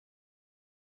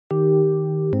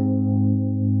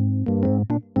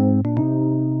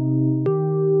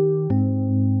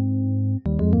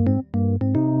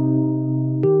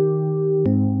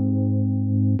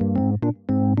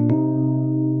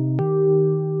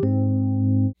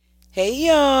Hey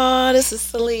y'all, this is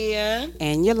Celia.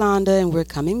 And Yolanda, and we're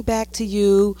coming back to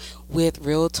you with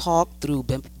Real Talk through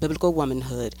Biblical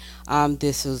Womanhood.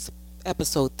 This is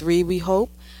episode 3, we hope.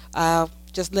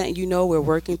 Just letting you know we're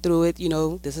working through it.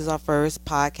 This is our first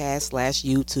podcast slash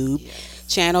YouTube Yes.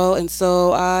 channel. And so,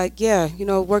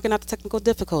 working out the technical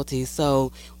difficulties.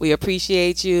 So we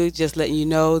appreciate you. Just letting you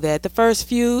know that the first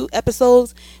few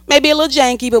episodes may be a little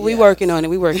janky, but we're Yes. working on it.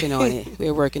 We're working on it.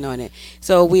 We're working on it.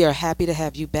 So we are happy to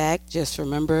have you back. Just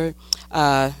remember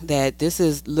that this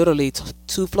is literally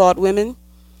two flawed women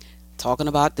talking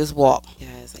about this walk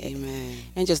Yes, amen.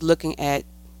 and just looking at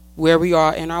where we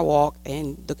are in our walk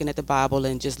and looking at the Bible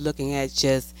and just looking at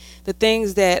just the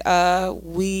things that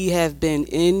we have been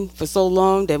in for so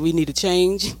long that we need to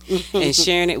change and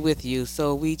sharing it with you.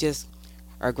 So we just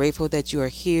are grateful that you are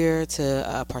here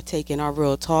to partake in our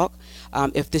real talk.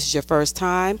 If this is your first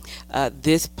time,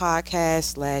 this podcast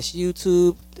slash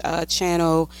YouTube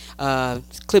channel,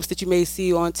 clips that you may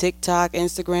see on TikTok,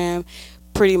 Instagram,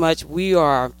 pretty much we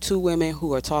are two women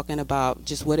who are talking about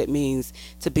just what it means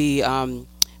to be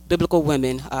biblical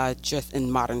women just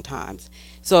in modern times.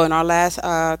 So in our last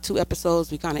two episodes,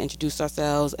 we kind of introduced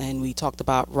ourselves and we talked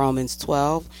about Romans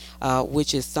 12,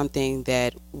 which is something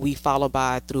that we follow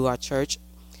by through our church.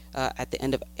 At the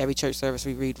end of every church service,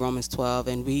 we read Romans 12,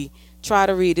 and we try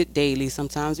to read it daily.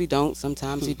 Sometimes we don't,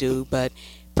 sometimes we do, but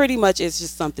pretty much it's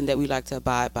just something that we like to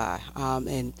abide by.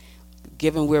 And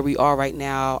given where we are right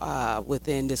now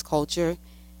within this culture,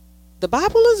 the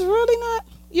Bible is really not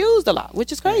used a lot,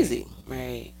 which is crazy.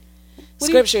 Right. What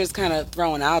do you- Scripture is kind of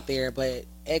thrown out there, but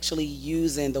actually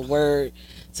using the word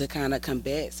to kind of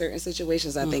combat certain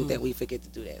situations, I think that we forget to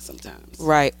do that sometimes.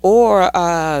 Right. Or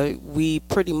we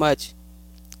pretty much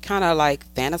kind of like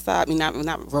fantasize, I mean, not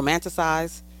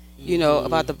romanticize,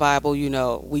 about the Bible.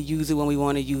 We use it when we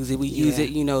want to use it. We use Yeah.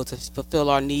 it, to fulfill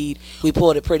our need. We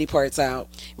pull the pretty parts out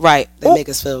Right. that make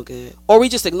us feel good. Or we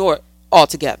just ignore it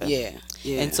altogether. Yeah.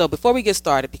 Yeah. And so before we get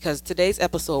started, because today's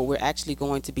episode, we're actually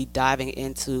going to be diving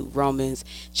into Romans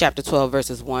chapter 12,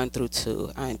 verses 1 through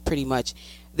 2. And pretty much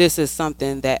this is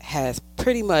something that has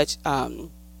pretty much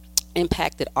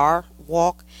impacted our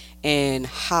walk and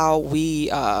how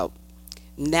we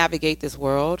navigate this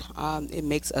world. It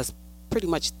makes us pretty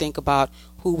much think about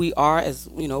who we are as,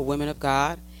 women of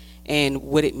God and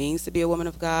what it means to be a woman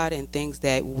of God and things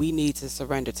that we need to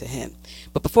surrender to Him.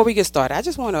 But before we get started, I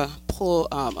just want to pull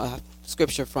a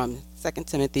scripture from 2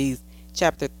 Timothy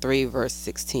chapter 3, verse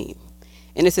 16.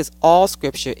 And it says, all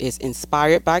scripture is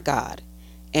inspired by God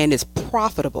and is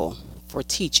profitable for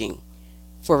teaching,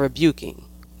 for rebuking,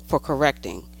 for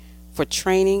correcting, for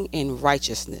training in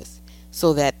righteousness,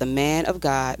 so that the man of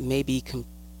God may be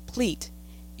complete,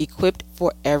 equipped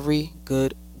for every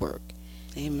good work.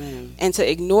 Amen. And to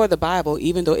ignore the Bible,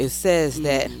 even though it says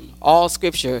that all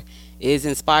scripture is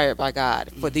inspired by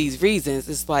God for these reasons,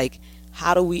 it's like,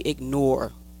 how do we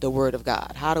ignore the word of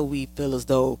God? How do we feel as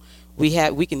though we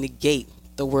can negate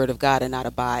the word of God and not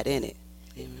abide in it?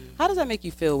 Amen. How does that make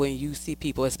you feel when you see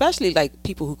people, especially like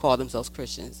people who call themselves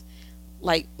Christians,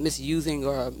 like misusing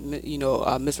or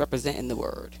misrepresenting the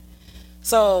word?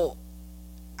 So,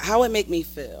 how it make me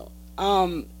feel?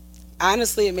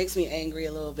 Honestly, it makes me angry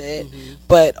a little bit,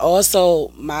 but also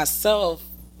myself,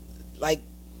 like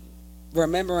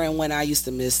remembering when I used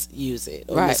to misuse it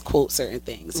or Right. misquote certain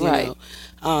things. Right.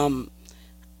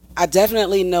 I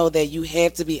definitely know that you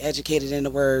have to be educated in the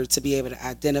word to be able to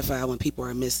identify when people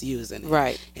are misusing it.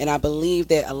 Right. And I believe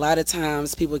that a lot of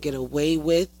times people get away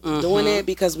with doing it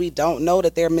because we don't know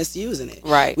that they're misusing it.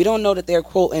 Right. We don't know that they're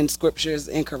quoting scriptures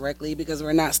incorrectly because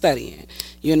we're not studying.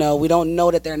 We don't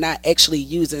know that they're not actually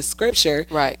using scripture.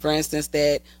 Right. For instance,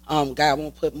 that God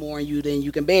won't put more on you than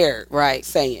you can bear. Right.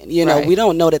 Saying, Right. we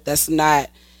don't know that that's not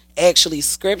actually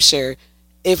scripture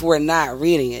if we're not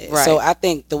reading it. Right. So I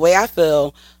think the way I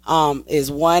feel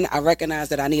is, one, I recognize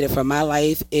that I need it for my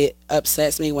life. It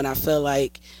upsets me when I feel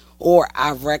like, or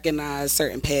I recognize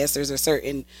certain pastors or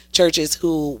certain churches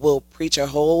who will preach a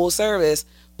whole service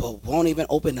but won't even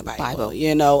open the Bible.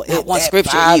 Not one that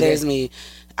scripture bothers either. me.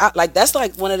 That's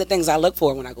like one of the things I look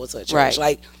for when I go to a church. Right.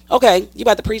 Like, okay, you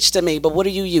about to preach to me, but what are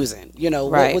you using?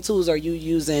 Right. What tools are you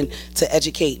using to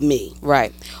educate me?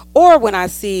 Right. Or when I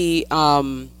see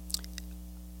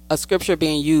a scripture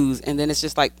being used and then it's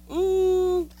just like,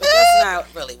 That's not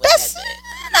really what that's that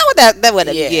not what that would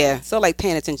Yeah. yeah. So like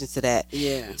paying attention to that.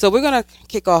 Yeah. So we're going to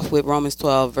kick off with Romans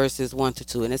 12 verses 1 to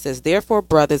 2, and it says, therefore,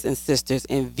 brothers and sisters,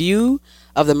 in view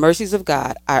of the mercies of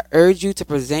God, I urge you to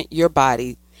present your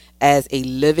body as a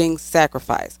living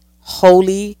sacrifice,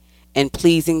 holy and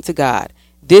pleasing to God.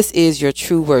 This is your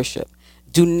true worship.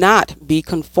 Do not be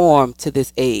conformed to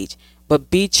this age, but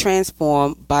be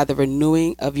transformed by the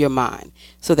renewing of your mind,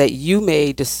 so that you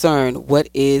may discern what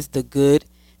is the good,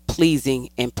 pleasing,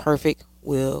 and perfect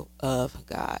will of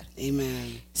God.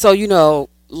 Amen. So,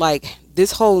 like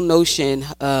this whole notion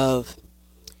of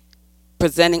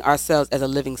presenting ourselves as a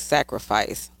living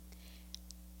sacrifice,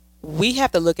 we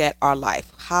have to look at our life.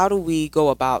 How do we go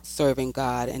about serving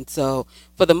God? And so,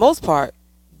 for the most part,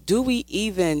 do we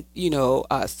even,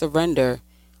 surrender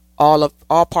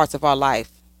all parts of our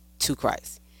life to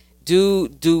Christ? Do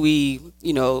we,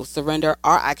 surrender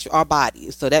our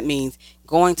bodies? So that means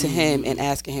going to Him and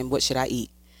asking Him, what should I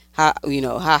eat? How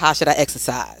should I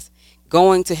exercise?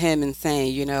 Going to Him and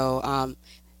saying,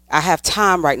 I have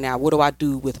time right now. What do I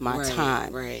do with my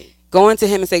time? Right. Going to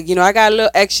Him and say, I got a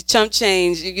little extra chump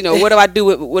change. What do I do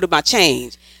with my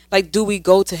change? Like, do we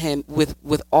go to Him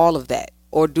with all of that,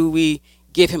 or do we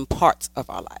give Him parts of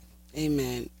our life?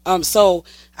 Amen. So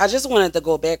I just wanted to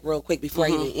go back real quick before I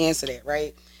even answer that,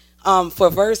 right? For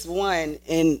verse 1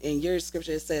 in your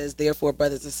scripture, it says, therefore,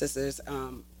 brothers and sisters,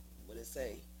 what did it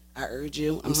say? I urge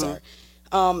you. I'm sorry.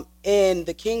 In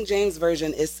the King James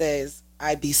Version, it says,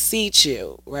 I beseech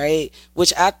you, right?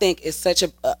 Which I think is such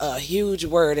a huge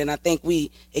word, and I think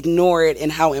we ignore it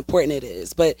and how important it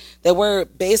is. But the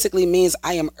word basically means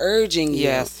I am urging you.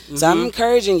 Yes. So I'm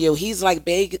encouraging you. He's like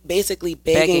basically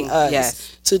begging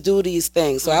us to do these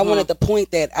things. So I wanted to point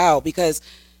that out because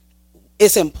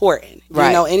it's important.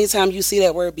 Right. Anytime you see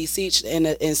that word beseech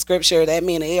in scripture, that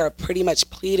means they are pretty much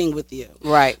pleading with you.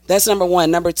 Right. That's number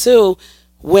one. Number two,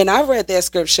 when I read that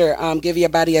scripture, give your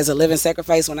body as a living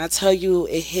sacrifice, when I tell you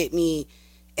it hit me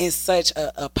in such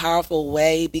a powerful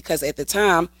way, because at the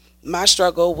time, my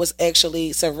struggle was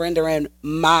actually surrendering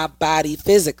my body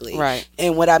physically. Right.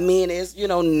 And what I mean is,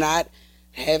 not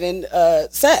having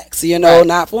sex, Right.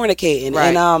 not fornicating.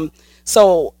 Right. And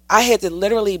so I had to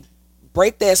literally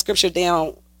break that scripture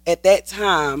down at that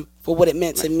time for what it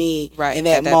meant to me in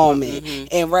that moment.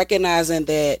 And recognizing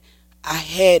that I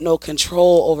had no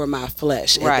control over my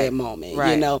flesh at that moment,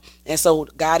 and so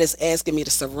God is asking me to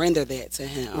surrender that to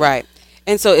Him. Right.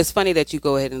 And so it's funny that you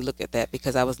go ahead and look at that,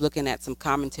 because I was looking at some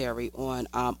commentary on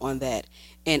that,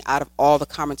 and out of all the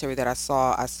commentary that I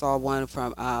saw one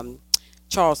from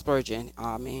Charles Spurgeon.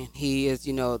 Man, he is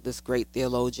this great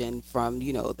theologian from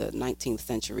the 19th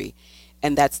century,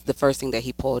 and that's the first thing that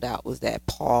he pulled out, was that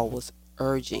Paul was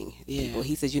urging people.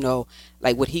 He says,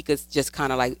 like what he could just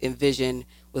kind of like envision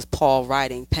was Paul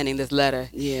penning this letter,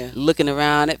 looking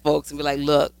around at folks and be like,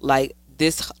 look, like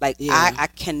this, like I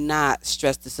cannot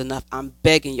stress this enough. I'm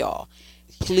begging y'all,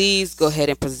 please go ahead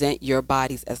and present your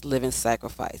bodies as living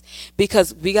sacrifice,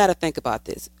 because we got to think about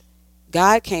this.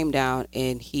 God came down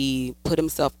and He put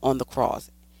Himself on the cross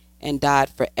and died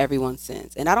for everyone's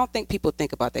sins. And I don't think people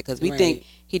think about that, because we think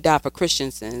He died for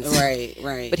Christian sins.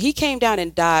 Right. But He came down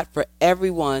and died for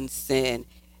everyone's sin,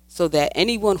 so that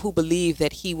anyone who believed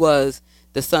that He was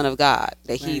the Son of God,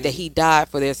 that He died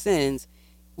for their sins,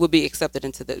 would be adopted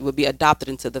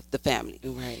into the family.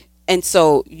 Right. And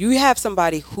so you have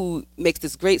somebody who makes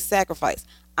this great sacrifice.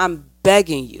 I'm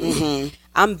begging you.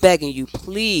 I'm begging you,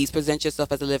 please present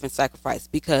yourself as a living sacrifice,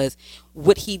 because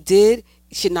what He did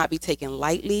should not be taken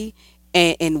lightly,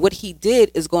 and what He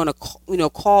did is going to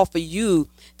call for you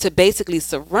to basically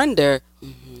surrender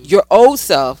your old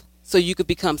self so you could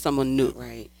become someone new.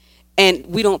 Right. And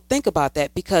we don't think about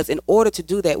that, because in order to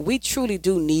do that, we truly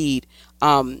do need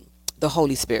the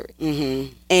Holy Spirit.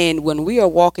 And when we are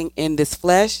walking in this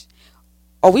flesh,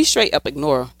 or we straight up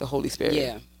ignore the Holy Spirit.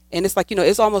 Yeah. And it's like,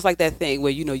 it's almost like that thing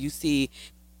where, you see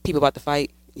people about to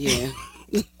fight. Yeah.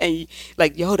 And you,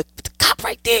 like, yo, the cop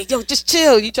right there. Yo, just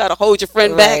chill. You try to hold your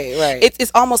friend back. Right.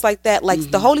 It's almost like that. Like,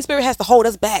 the Holy Spirit has to hold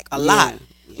us back a lot.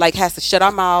 Like, has to shut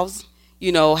our mouths,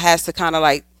 has to kind of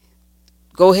like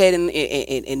go ahead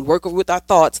and work with our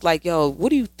thoughts. Like, yo,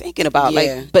 what are you thinking about?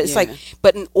 Like, but it's like,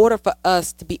 but in order for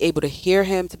us to be able to hear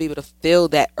Him, to be able to feel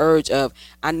that urge of,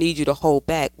 I need you to hold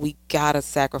back, we gotta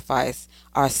sacrifice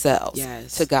ourselves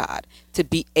to God to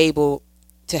be able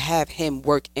to have Him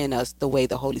work in us the way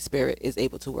the Holy Spirit is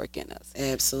able to work in us.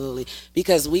 Absolutely.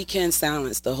 Because we can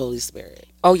silence the Holy Spirit.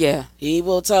 Oh, yeah. He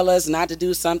will tell us not to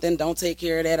do something. Don't take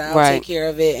care of that. I'll take care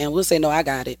of it. And we'll say, no, I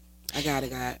got it. I got it,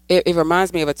 God. It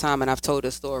reminds me of a time, and I've told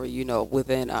this story,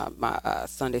 within my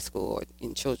Sunday school or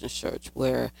in children's church,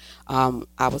 where I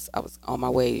was on my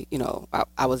way,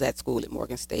 I was at school at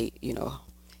Morgan State,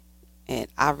 and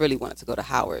I really wanted to go to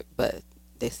Howard, but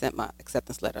they sent my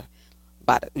acceptance letter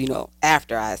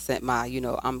after I sent my,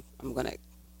 I'm going to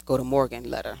go to Morgan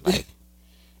letter. Like,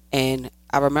 and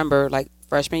I remember, like,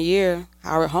 freshman year,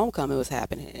 Howard homecoming was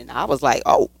happening, and I was like,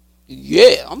 oh,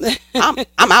 yeah,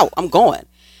 I'm out. I'm going.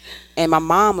 And my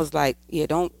mom was like, yeah,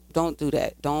 don't don't do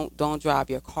that. Don't drive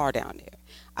your car down there.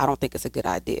 I don't think it's a good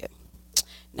idea.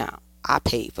 Now, I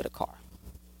paid for the car.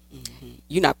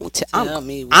 You're not going to tell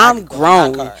me. I'm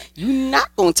grown. You're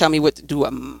not going to tell me what to do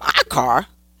with my car.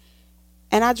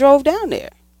 And I drove down there.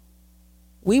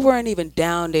 We weren't even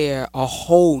down there a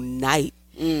whole night.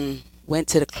 Went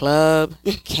to the club,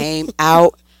 came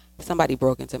out. Somebody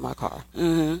broke into my car.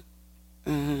 And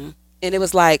it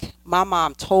was like, my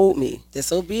mom told me.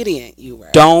 Disobedient you were.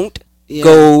 Don't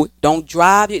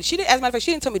drive. She didn't, as a matter of fact,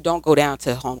 she didn't tell me don't go down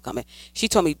to homecoming. She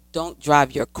told me don't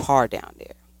drive your car down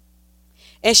there.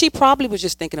 And she probably was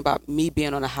just thinking about me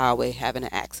being on the highway having an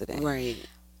accident. Right.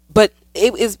 But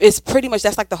it's pretty much,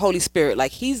 that's like the Holy Spirit.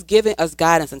 Like, he's giving us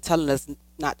guidance and telling us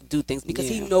not to do things because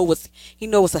he knows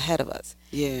what's ahead of us.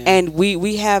 Yeah. And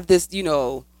we have this,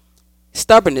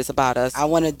 stubbornness about us. I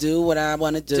want to do what I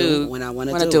want to do when I want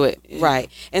to do it. Yeah. Right.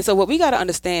 And so what we got to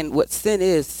understand, what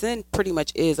sin pretty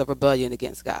much is a rebellion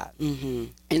against God.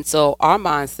 And so our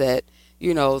mindset,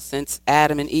 since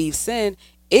Adam and Eve sinned,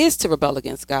 is to rebel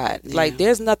against God. Yeah. Like,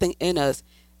 there's nothing in us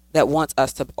that wants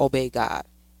us to obey God,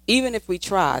 even if we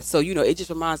try. So, it just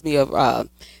reminds me of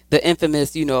the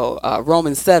infamous,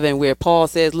 Romans 7, where Paul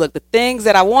says, look, the things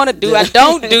that I want to do, I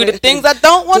don't do. The things I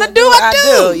don't want to do,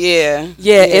 I do.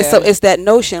 Yeah. And so it's that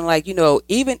notion, like,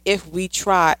 even if we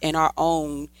try in our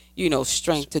own,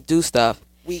 strength to do stuff,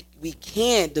 we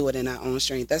can't do it in our own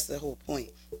strength. That's the whole point.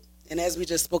 And as we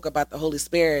just spoke about the Holy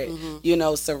Spirit,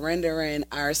 surrendering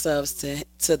ourselves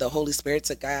to the Holy Spirit,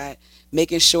 to God,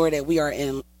 making sure that we are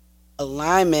in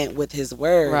alignment with his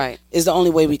word is the only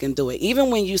way we can do it. Even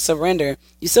when you surrender,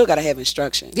 you still got to have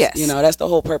instructions. Yes. That's the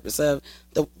whole purpose of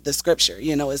the scripture,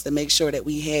 is to make sure that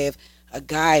we have a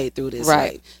guide through this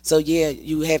life. So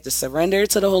you have to surrender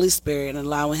to the Holy Spirit and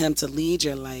allowing him to lead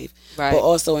your life, but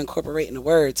also incorporating the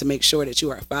word to make sure that you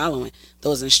are following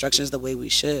those instructions the way we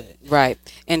should. Right.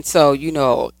 And so,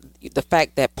 the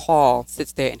fact that Paul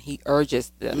sits there and he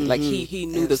urges them, like he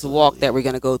knew this walk that we're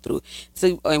going to go through.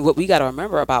 So, and what we got to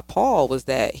remember about Paul was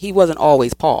that he wasn't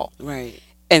always Paul. Right.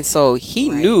 And so he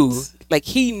knew,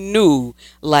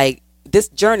 this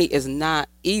journey is not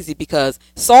easy because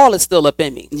Saul is still up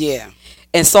in me. Yeah.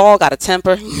 And Saul got a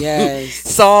temper. Yes.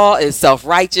 Saul is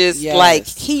self-righteous. Yes. Like,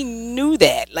 he knew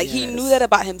that. Like, he knew that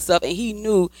about himself. And he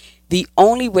knew the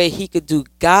only way he could do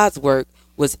God's work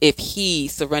was if he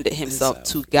surrendered himself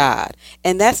to God.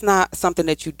 And that's not something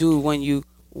that you do when you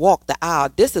walk the aisle.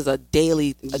 This is a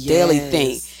daily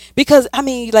thing. Because,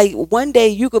 one day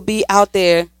you could be out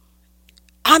there,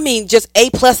 just A+ing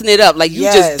it up. Like, you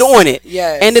just doing it.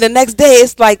 Yes. And then the next day,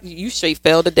 it's like, you straight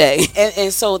failed the day.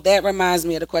 And so that reminds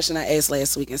me of the question I asked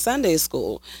last week in Sunday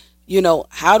school.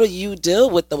 How do you deal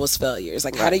with those failures?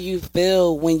 Like, how do you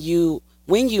feel when you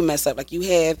mess up? Like, you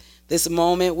have this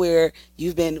moment where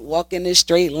you've been walking this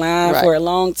straight line for a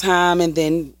long time and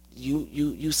then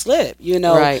you slip,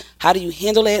 How do you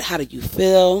handle it? How do you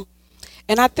feel?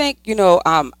 And I think,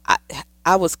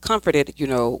 I was comforted,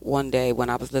 one day when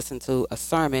I was listening to a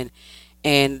sermon,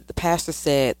 and the pastor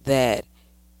said that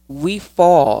we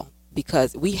fall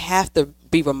because we have to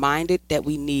be reminded that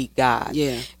we need God.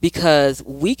 Yeah. Because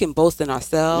we can boast in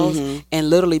ourselves and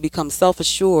literally become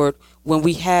self-assured when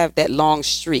we have that long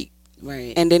streak.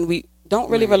 Right. And then we don't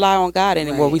really rely on God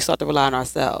anymore. We start to rely on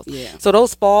ourselves. Yeah. So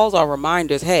those falls are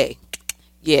reminders, hey,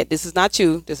 this is not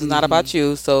you. This is not about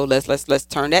you. So let's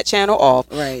turn that channel off.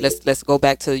 Right. Let's go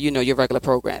back to, your regular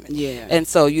programming. Yeah. And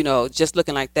so, just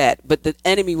looking like that. But the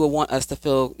enemy will want us to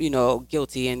feel,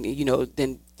 guilty and,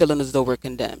 then feeling as though we're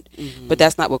condemned. But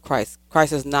that's not what Christ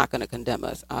is not going to condemn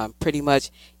us. Pretty much,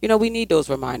 we need those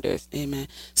reminders. Amen.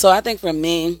 So I think for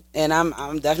me, and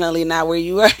I'm definitely not where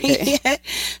you are yet.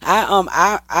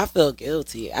 I feel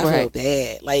guilty. I feel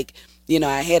bad. Like,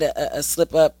 I had a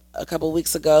slip up a couple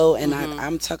weeks ago, and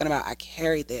I'm talking about I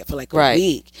carried that for like a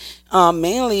week,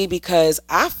 mainly because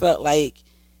I felt like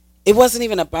it wasn't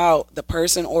even about the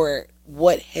person or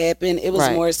what happened. It was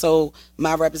more so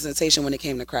my representation when it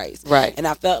came to Christ. Right. And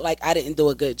I felt like I didn't do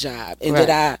a good job. And did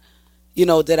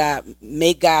I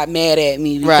make God mad at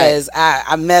me because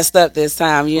I messed up this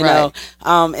time, know?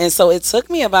 And so it took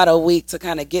me about a week to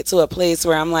kind of get to a place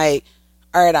where I'm like,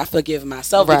 all right, I forgive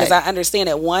myself because I understand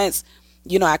that once,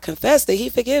 I confess that he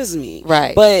forgives me.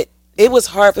 Right. But it was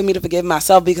hard for me to forgive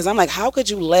myself because I'm like, how could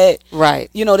you let,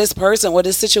 this person or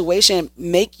this situation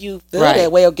make you feel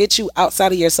that way or get you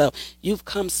outside of yourself? You've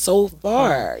come so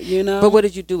far, But what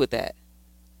did you do with that?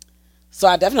 So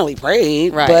I definitely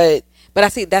prayed, but But I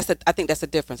see I think that's the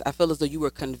difference. I feel as though you were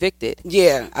convicted.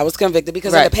 Yeah, I was convicted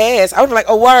because Right. in the past I would be like,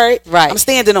 oh, word, Right. I'm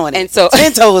standing on it. And so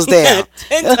 10 toes down.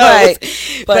 10 toes. Like,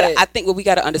 but I think what we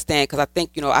got to understand, because I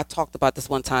think, I talked about this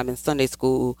one time in Sunday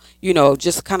school,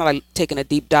 just kind of like taking a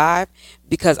deep dive,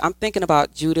 because I'm thinking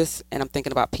about Judas and I'm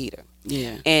thinking about Peter.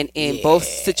 yeah. And in both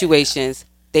situations,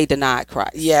 they denied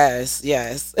Christ. Yes.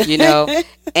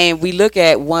 And we look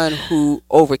at one who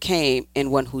overcame and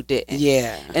one who didn't.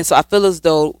 Yeah. And so I feel as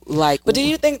though, like, But do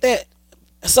you think that,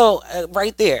 so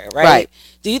right there, right? Right.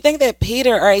 Do you think that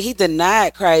Peter, all right, he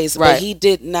denied Christ, Right. but he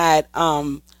did not,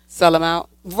 sell him out?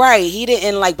 right, he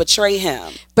didn't like betray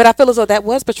him. But I feel as though that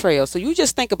was betrayal. So you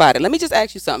just think about it. Let me just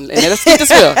ask you something. And let's keep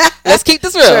this real. Let's keep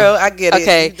this real. True, I get it.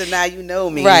 Okay. You deny you know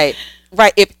me. Right.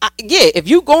 If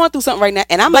you going through something right now,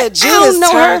 and I'm But like, Judas I don't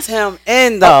know her. turns him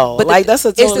in though. But like that's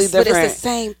a totally different. But it's the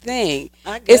same thing.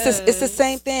 I It's the guess.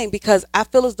 same thing, because I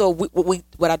feel as though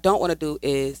what I don't want to do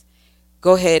is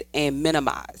go ahead and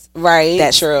minimize Right.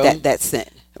 that True. that sin,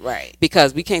 Right.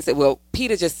 because we can't say, well,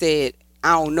 Peter just said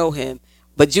I don't know him,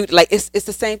 but Jude, like it's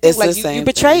the same thing. It's like the you same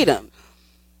betrayed him.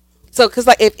 So because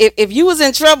like if you was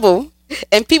in trouble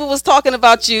and people was talking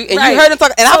about you and Right. you heard them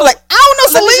talking, and I was like, I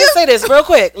don't know, Let me just Celia. say this real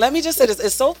quick. Let me just say this.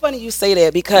 It's so funny you say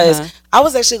that because Uh-huh. I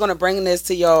was actually going to bring this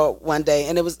to y'all one day,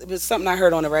 and it was something I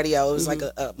heard on the radio. It was Mm-hmm.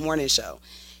 like a morning show,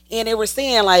 and they were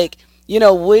saying like,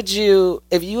 would you,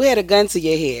 if you had a gun to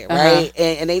your head, Uh-huh. right,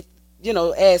 and they,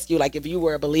 ask you like if you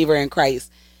were a believer in Christ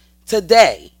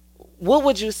today, what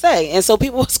would you say? And so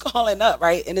people was calling up,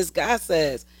 right, and this guy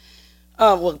says,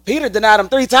 well, Peter denied him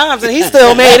 3 times and he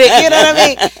still made it. You know what I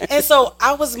mean? And so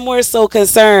I was more so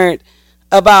concerned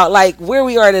about like where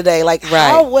we are today. Like,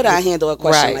 how would I handle a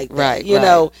question like that? Right. You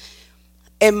know,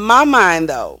 in my mind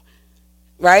though,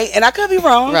 right? And I could be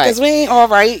wrong because we ain't all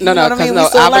right. No, you know what I mean? We no,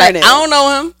 still I'm like, learning. I don't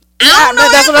know him. I don't know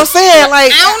That's him. what I'm saying.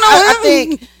 Like, I don't know I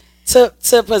him. think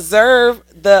to preserve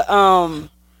the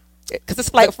Because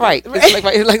it's like right.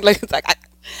 It's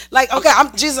like okay,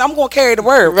 I'm gonna carry the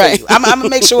word Right. for you. I'm gonna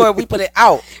make sure we put it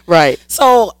out. right.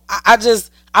 So I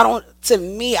don't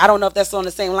know if that's on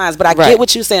the same lines, but I Right. get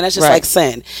what you're saying. That's just Right. like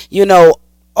sin.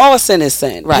 All sin is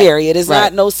sin. Right. Period. It's Right.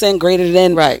 not no sin greater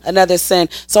than Right. another sin.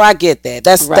 So I get that.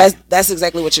 Right. That's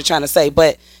exactly what you're trying to say.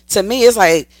 But to me, it's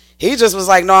like he just was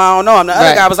like, no, I don't know him. The other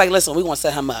Right. guy was like, listen, we gonna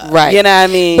set him up. Right. You know what I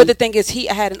mean? But the thing is, he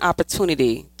had an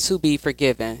opportunity to be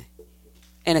forgiven,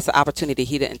 and it's an opportunity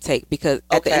he didn't take, because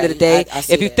at the end of the day, I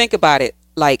see if you that. think about it,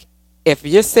 like if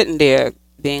you're sitting there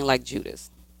being like Judas,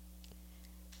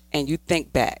 and you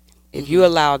think back, if you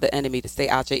allow the enemy to stay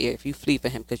out your ear, if you flee for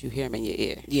him because you hear him in your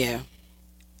ear, yeah.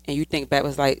 and you think back,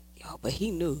 was like, yo, but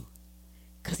he knew,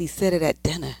 because he said it at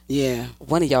dinner. Yeah.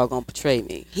 One of y'all gonna betray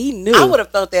me. He knew. I would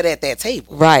have felt that at that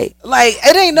table. Right. Like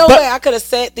it ain't no way I could have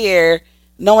sat there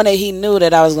knowing that he knew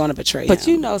that I was going to betray him.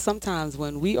 But sometimes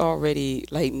when we already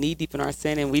like knee deep in our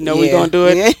sin and we know we're gonna do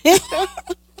it, Yeah.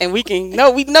 and we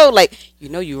know, like,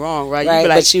 you're wrong, right? Right, You be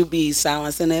like, but you be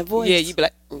silencing that voice. yeah, you be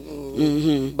like, but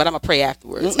I'm gonna pray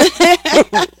afterwards,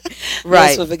 Ask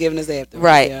right? for forgiveness after.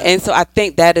 Right. Yeah. And so I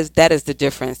think that is the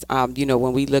difference.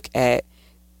 When we look at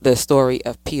the story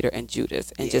of Peter and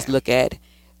Judas, and just Yeah. look at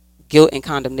guilt and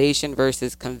condemnation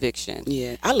versus conviction.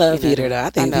 Yeah, I love Peter though. I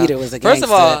think know. Peter was a gangster. First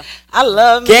of all, I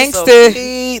love gangster- Peter.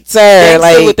 Gangster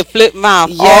Like with the flip mouth.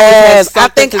 Always yes, has I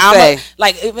something think to I'm say.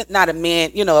 like even not a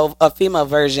man, a female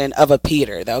version of a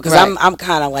Peter though, because Right. I'm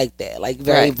kind of like that, like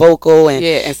very Right. vocal and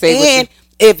Yeah, and say what and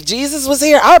if Jesus was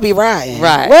here, I'd be riding.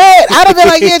 Right. What? I'd have been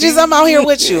like, yeah, Jesus, I'm out here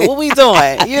with you. What we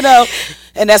doing?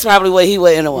 And that's probably what he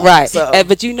would anyway. Right. So.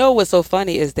 But what's so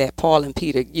funny is that Paul and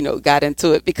Peter, got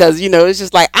into it because, it's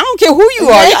just like, I don't care who you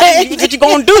are. What you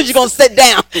going to do is you're going to sit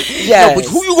down. Yes. But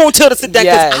who you going to tell to sit down?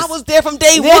 Because Yes. I was there from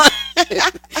day one.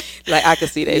 Like, I can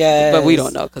see that. Yes. But we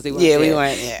don't know because we weren't Yeah, there. we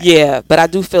weren't. Yeah. Yeah. But I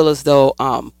do feel as though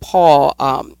Paul,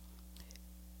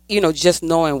 just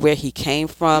knowing where he came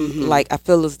from, Mm-hmm. like, I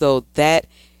feel as though that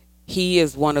he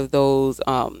is one of those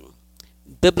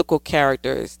biblical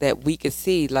characters that we could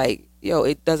see, like,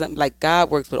 it doesn't, like, God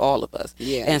works with all of us.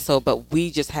 Yeah. And so, but we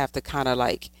just have to kind of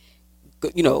like,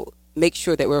 make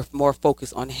sure that we're more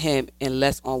focused on him and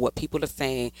less on what people are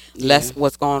saying, less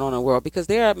what's going on in the world. Because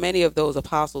there are many of those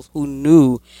apostles who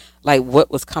knew, like,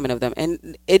 what was coming of them.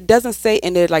 And it doesn't say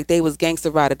in there, like, they was gangster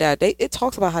ride or die. It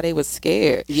talks about how they was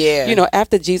scared. Yeah.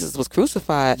 After Jesus was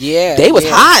crucified, Yeah. they was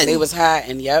hiding. They was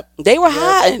hiding. Yep. They were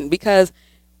hiding because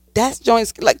that's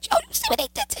joints like, yo, you see what they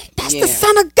did to him? That's Yeah. the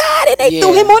Son of God, and they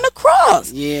threw Yeah. him on the cross.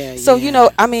 Yeah. So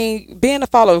yeah. being a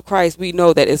follower of Christ, we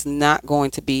know that it's not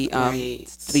going to be Right.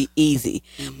 easy.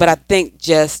 But I think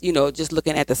just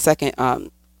looking at the second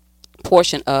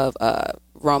portion of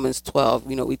Romans 12.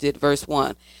 We did verse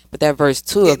 1, but that verse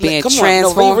 2 of being Come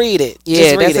transformed. On, no, reread it.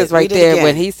 Yeah, that says right there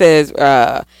when he says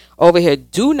over here,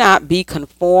 do not be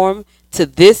conformed to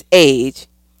this age,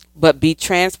 but be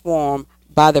transformed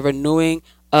by the renewing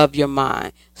of your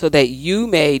mind, so that you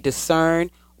may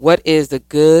discern what is the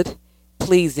good,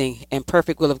 pleasing, and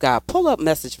perfect will of God. Pull up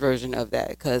Message version of that,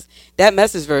 because that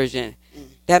message version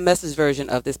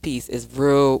of this piece is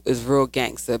real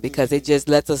gangster, because it just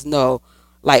lets us know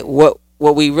like what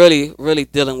we really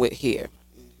dealing with here.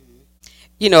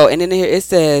 And in here it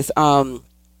says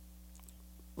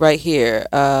right here,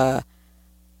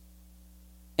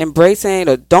 embracing,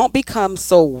 or don't become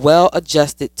so well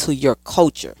adjusted to your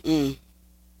culture.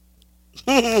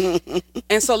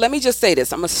 And so let me just say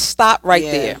this. I'm going to stop right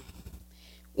there.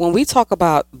 When we talk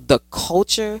about the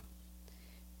culture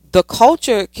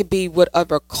could be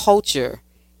whatever culture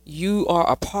you are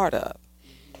a part of.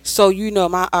 So,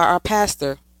 our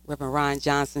pastor, Reverend Ryan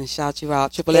Johnson, shout you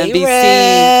out, Triple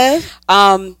NBC.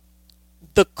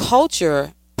 The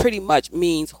culture pretty much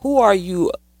means who are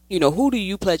you, who do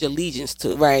you pledge allegiance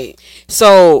to? Right.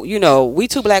 So, we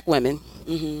two black women,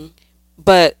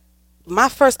 but my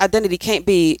first identity can't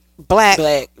be black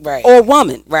right, or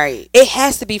woman. Right. It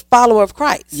has to be follower of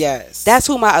Christ. Yes. That's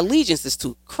who my allegiance is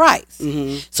to, Christ.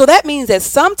 So that means that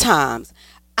sometimes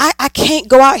I can't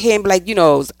go out here and be like,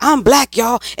 I'm black,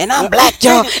 y'all, and I'm black,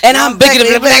 y'all, and I'm bigger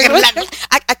than black.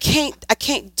 I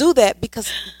can't do that, because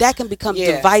that can become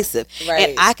divisive. Right.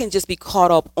 And I can just be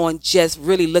caught up on just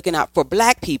really looking out for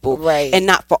black people, right, and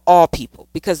not for all people,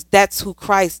 because that's who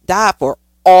Christ died for.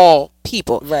 All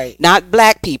people, right? Not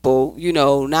black people,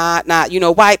 not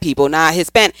white people, not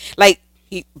Hispanic, like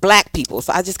black people.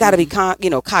 So I just got to be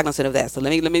cognizant of that. So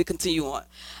let me continue on.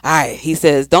 All right, he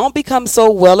says, don't become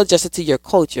so well adjusted to your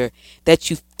culture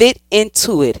that you fit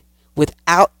into it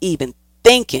without even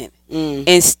thinking.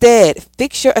 Instead,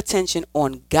 fix your attention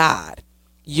on God.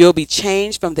 You'll be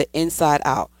changed from the inside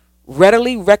out.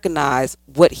 Readily recognize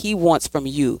what He wants from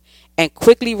you and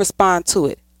quickly respond to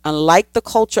it. Unlike the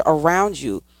culture around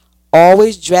you,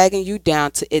 always dragging you down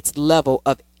to its level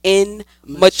of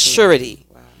immaturity.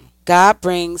 Wow. God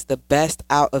brings the best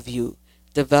out of you,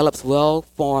 develops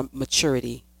well-formed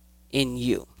maturity in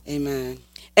you. Amen.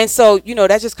 And so,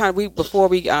 that's just kind of, before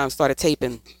we started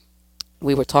taping,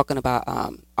 we were talking about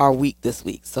our week this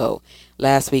week. So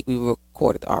last week we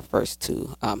recorded our first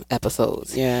 2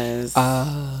 episodes. Yes.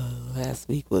 Last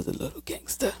week was a little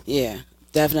gangster. Yeah.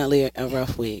 Definitely a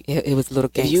rough week. It was a little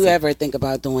gangster. If you ever think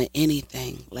about doing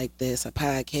anything like this, a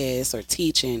podcast or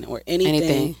teaching or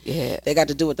anything that got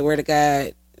to do with the Word of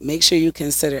God, make sure you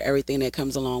consider everything that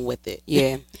comes along with it.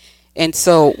 Yeah. And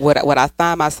so what I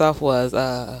find myself was,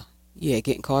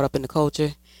 getting caught up in the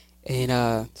culture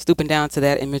and stooping down to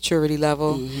that immaturity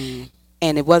level.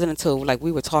 And it wasn't until, like,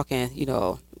 we were talking,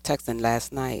 texting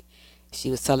last night. She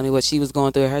was telling me what she was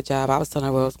going through at her job. I was telling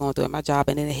her what I was going through at my job.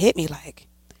 And then it hit me like,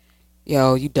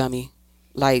 yo, you dummy.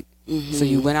 Like, so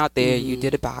you went out there, you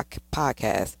did a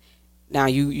podcast. Now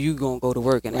you gonna go to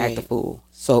work and act a fool.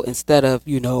 So instead of,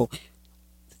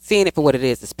 seeing it for what it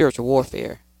is, the spiritual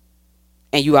warfare,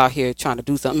 and you out here trying to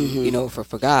do something,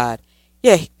 for God,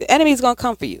 the enemy's gonna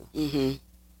come for you. And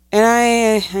I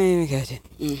ain't even catch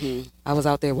it. I was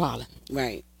out there wilding.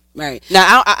 Right.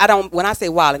 Now, I don't, when I say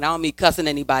wilding, I don't mean cussing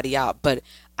anybody out, but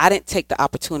I didn't take the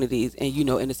opportunities and,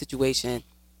 in the situation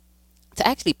to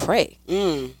actually pray,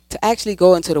 to actually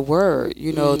go into the Word,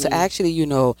 to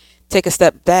actually, take a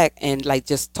step back and like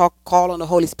just call on the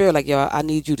Holy Spirit, like, yo, I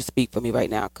need you to speak for me right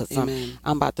now, because I'm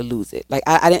about to lose it. Like,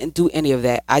 I didn't do any of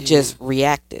that. I just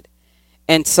reacted.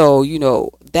 And so,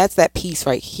 that's that piece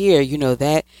right here,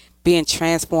 that being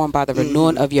transformed by the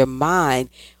renewing of your mind.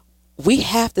 We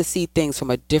have to see things from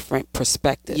a different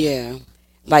perspective. Yeah.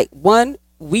 Like, one,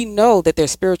 we know that there's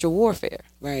spiritual warfare.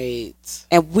 Right.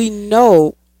 And we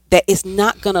know that it's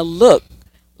not going to look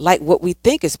like what we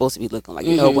think it's supposed to be looking like.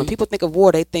 When people think of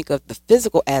war, they think of the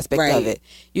physical aspect of it.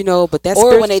 But that's,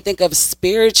 or when they think of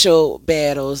spiritual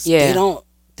battles, they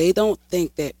don't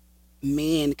think that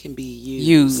men can be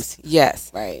used. Yes.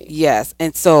 Right. Yes.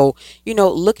 And so,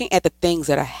 looking at the things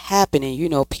that are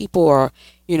happening, people are,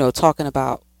 talking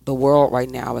about the world right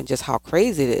now and just how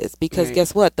crazy it is, because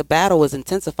guess what, the battle is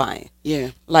intensifying.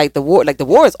 Like the war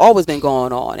has always been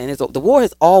going on, and the war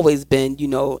has always been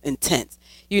intense,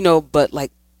 but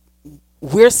like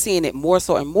we're seeing it more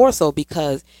so and more so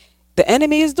because the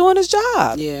enemy is doing his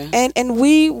job. And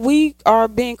we are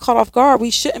being caught off guard.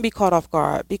 We shouldn't be caught off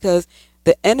guard, because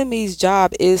the enemy's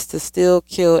job is to steal,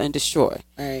 kill, and destroy.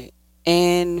 Right.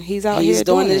 And he's out here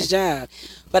doing his job.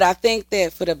 But I think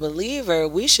that for the believer,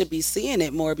 we should be seeing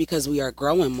it more because we are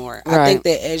growing more. Right. I think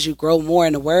that as you grow more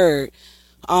in the Word,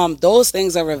 those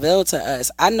things are revealed to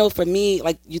us. I know for me,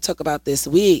 like you talk about this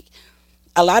week,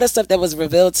 a lot of stuff that was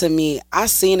revealed to me, I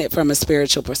seen it from a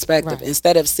spiritual perspective Right.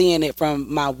 instead of seeing it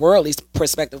from my worldly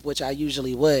perspective, which I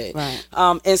usually would. Right.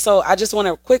 And so I just want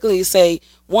to quickly say,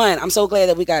 one, I'm so glad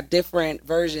that we got different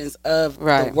versions of the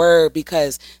Right. word,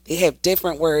 because they have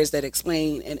different words that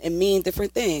explain and mean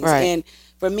different things. Right. And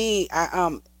for me,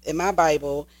 in my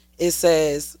Bible, it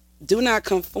says, do not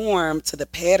conform to the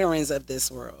patterns of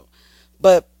this world,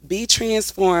 but be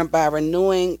transformed by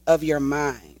renewing of your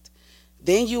mind.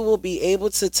 Then you will be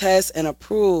able to test and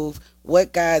approve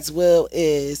what God's will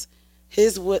is,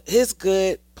 his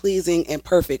good, pleasing, and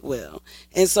perfect will.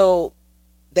 And so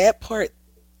that part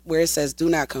where it says do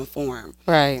not conform,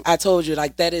 Right. I told you,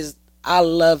 like, that is, I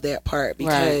love that part,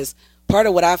 because part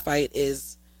of what I fight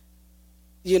is,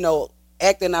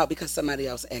 acting out because somebody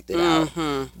else acted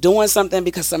out, doing something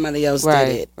because somebody else Right,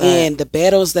 did it. right. And the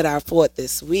battles that I fought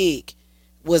this week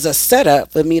was a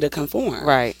setup for me to conform.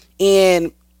 Right.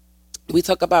 And we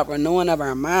talk about renewing of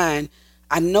our mind.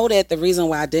 I know that the reason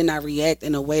why I did not react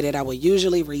in a way that I would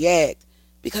usually react,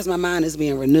 because my mind is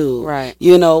being renewed. Right.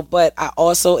 But I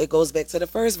also, it goes back to the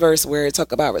first verse where it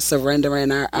talk about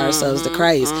surrendering ourselves to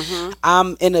Christ.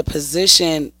 I'm in a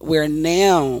position where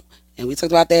now, and we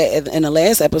talked about that in the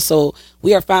last episode,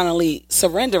 we are finally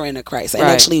surrendering to Christ and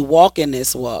Right. actually walking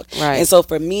this walk. Right. And so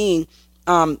for me,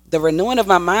 the renewing of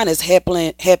my mind is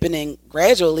happening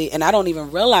gradually, and I don't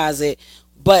even realize it,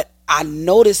 but I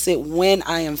notice it when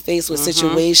I am faced with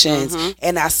situations,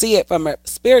 and I see it from a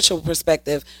spiritual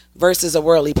perspective versus a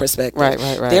worldly perspective. Right,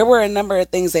 right, right. There were a number of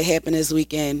things that happened this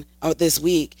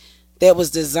week that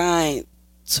was designed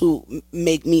to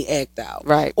make me act out.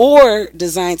 Right. Or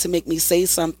designed to make me say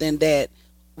something that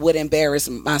would embarrass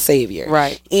my Savior.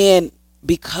 Right. And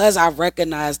because I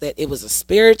recognized that it was a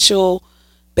spiritual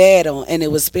battle and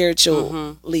it was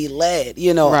spiritually led,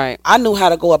 Right. I knew how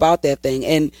to go about that thing.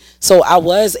 And so I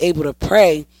was able to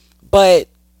pray, but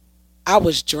I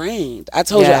was drained. I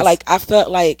told Yes. you, I felt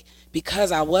like,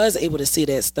 because I was able to see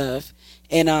that stuff,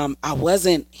 and I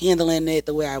wasn't handling it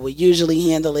the way I would usually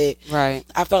handle it. Right.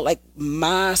 I felt like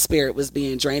my spirit was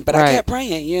being drained, but I Right. kept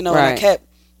praying, and I Right. kept,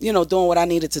 doing what I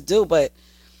needed to do. But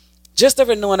just the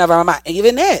renewing of our mind,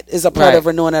 even that is a part Right. of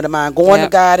renewing of the mind. Going to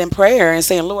Yep. God in prayer and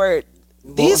saying, Lord,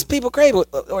 these people crave,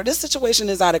 or this situation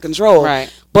is out of control. Right.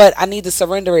 But I need to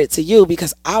surrender it to you,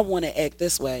 because I want to act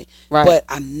this way. Right. But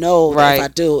I know that if Right. I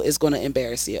do, it's going to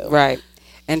embarrass you. Right.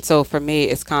 And so for me,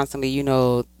 it's constantly,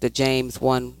 the James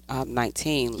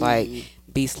 1:19, like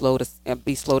be slow to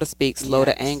speak, slow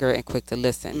to Yes. anger, and quick to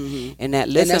listen. Mhm. And that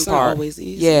And listen that's not part, always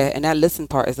easy. yeah, and that listen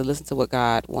part is to listen to what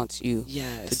God wants you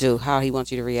Yes. to do, how He wants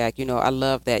you to react. I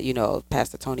love that.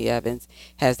 Pastor Tony Evans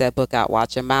has that book out,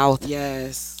 Watch Your Mouth,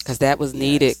 Yes. because that was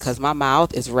needed. Yes. Because my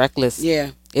mouth is reckless.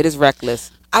 Yeah. It is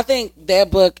reckless. I think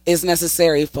that book is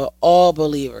necessary for all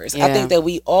believers. I Yeah. think that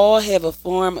we all have a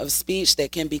form of speech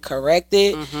that can be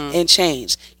corrected and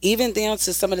changed, even down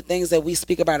to some of the things that we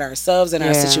speak about ourselves and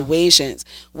our Yeah. situations.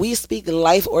 We speak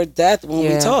life or death when we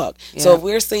Yeah. talk. So Yeah. if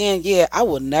we're saying, I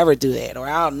will never do that, or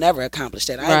I'll never accomplish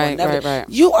that, I will Right, never, right.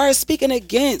 you are speaking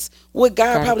against what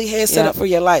God Right. probably has set Yep. up for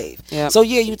your life. Yep. So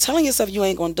you telling yourself you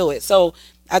ain't going to do it. So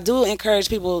I do encourage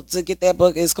people to get that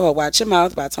book. It's called Watch Your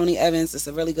Mouth by Tony Evans. It's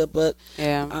a really good book.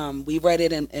 Yeah. We read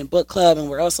it in book club, and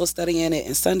we're also studying it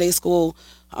in Sunday school.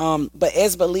 But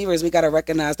as believers, we got to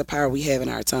recognize the power we have in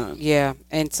our tongue. Yeah,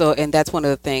 and that's one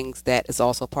of the things that is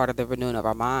also part of the renewing of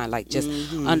our mind, like just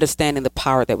understanding the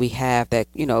power that we have, that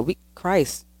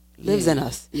Christ lives in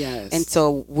us. Yes. And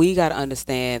so we got to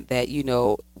understand that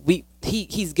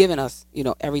he's given us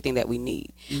everything that we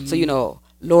need. So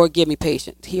Lord, give me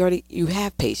patience. You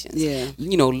have patience. Yeah.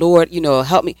 Lord,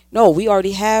 help me. No, we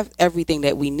already have everything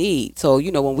that we need. So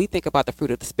when we think about the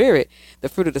fruit of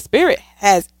the Spirit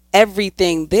has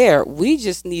everything there. We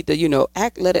just need to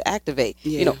let it activate.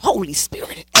 Yeah. Holy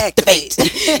Spirit, activate.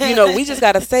 We just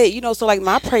got to say it. So like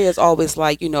my prayer is always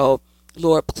like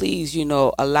Lord, please,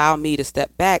 allow me to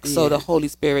step back so the Holy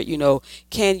Spirit,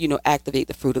 can, activate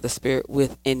the fruit of the Spirit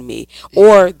within me.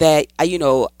 Or that,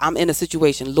 I'm in a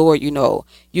situation, Lord,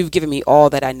 you've given me all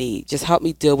that I need. Just help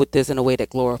me deal with this in a way that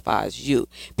glorifies you.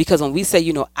 Because when we say,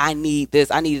 I need this,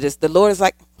 the Lord is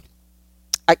like,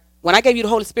 when I gave you the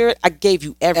Holy Spirit, I gave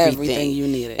you everything you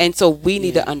needed. And so we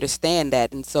need to understand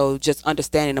that. And so just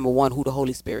understanding, number one, who the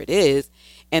Holy Spirit is,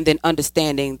 and then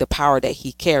understanding the power that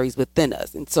He carries within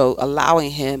us. And so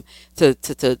allowing Him to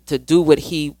do what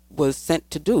He was sent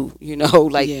to do,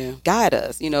 guide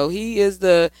us. He is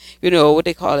the, what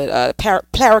they call it,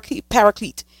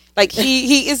 paraclete. Like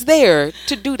he is there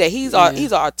to do that. He's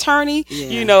our attorney.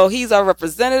 Yeah. He's our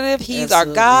representative. He's our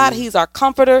Absolutely. God. He's our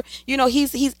comforter.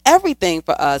 He's everything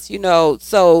for us.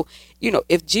 So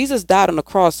if Jesus died on the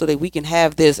cross so that we can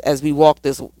have this as we walk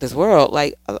this world,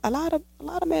 like a lot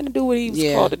of men to do what he was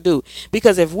called to do.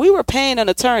 Because if we were paying an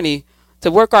attorney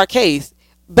to work our case,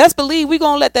 best believe we're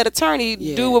going to let that attorney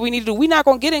do what we need to do. We're not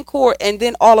going to get in court and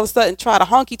then all of a sudden try to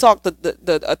honky talk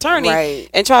the attorney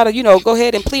and try to, go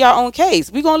ahead and plead our own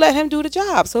case. We're going to let him do the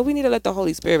job. So we need to let the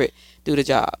Holy Spirit do the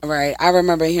job. Right. I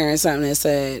remember hearing something that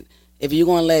said, if you're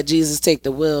going to let Jesus take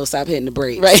the wheel, stop hitting the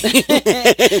brakes. Right.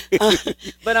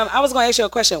 But I was going to ask you a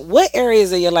question. What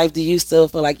areas of your life do you still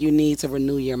feel like you need to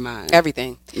renew your mind?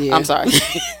 Everything. Yeah. I'm sorry.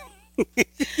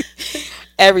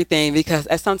 Everything, because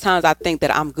sometimes I think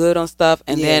that I'm good on stuff,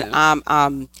 and then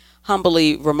I'm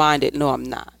humbly reminded, no, I'm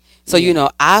not. So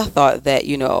I thought that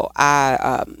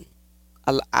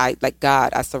I like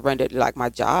God. I surrendered like my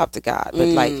job to God, but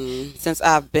like since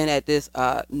I've been at this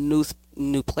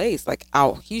new place, like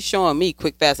he's showing me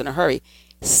quick, fast, in a hurry.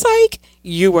 Psych,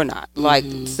 you were not. Like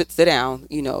sit down.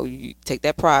 You take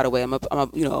that pride away. I'm a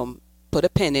put a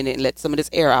pin in it and let some of this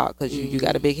air out because you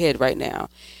got a big head right now.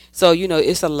 So,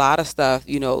 it's a lot of stuff,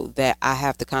 that I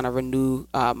have to kind of renew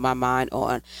my mind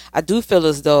on. I do feel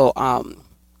as though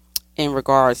in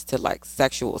regards to like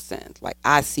sexual sins, like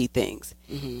I see things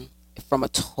from a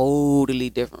totally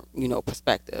different,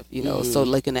 perspective, so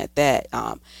looking at that.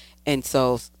 And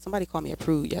so somebody called me a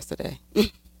prude yesterday.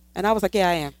 And I was like, yeah,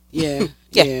 I am. Yeah.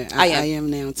 I am. I am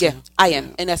now too. Yeah, I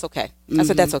am. And that's okay. I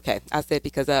said, that's okay. I said,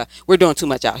 because we're doing too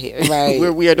much out here. Right.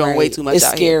 we are doing way too much out here.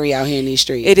 It's scary out here in these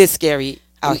streets. It is scary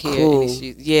out here cool. in these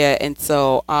streets. Yeah. And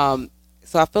so,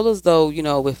 so I feel as though,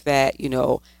 with that,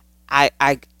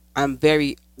 I'm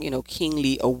very,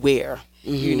 keenly aware,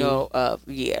 of,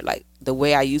 like the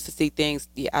way I used to see things.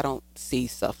 Yeah, I don't see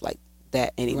stuff like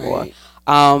that anymore.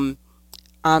 Right.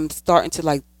 I'm starting to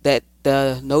like that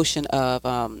the notion of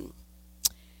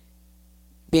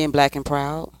being black and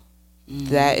proud.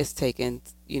 That is taken.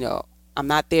 I'm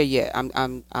not there yet.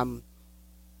 I'm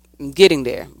getting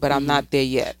there, but I'm not there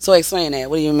yet. So explain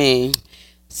that. What do you mean?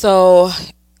 So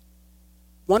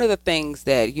one of the things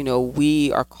that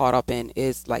we are caught up in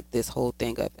is like this whole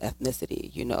thing of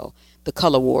ethnicity. The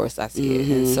color wars. I see it,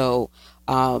 and so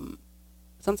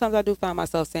sometimes I do find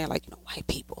myself saying like white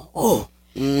people. Oh.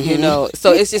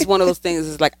 So it's just one of those things.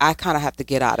 It's like I kind of have to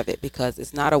get out of it because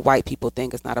it's not a white people thing,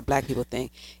 it's not a black people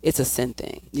thing, it's a sin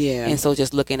thing. Yeah. And so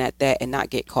just looking at that and not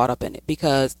get caught up in it,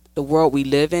 because the world we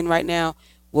live in right now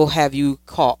will have you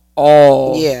caught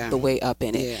all the way up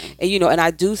in it. And and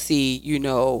I do see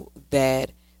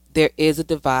that there is a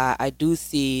divide. I do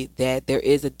see that there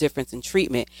is a difference in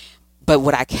treatment, but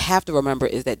what I have to remember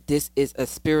is that this is a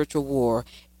spiritual war.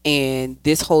 And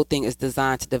this whole thing is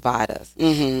designed to divide us.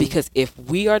 Because if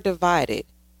we are divided,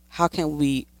 how can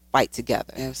we fight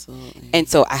together? Absolutely. And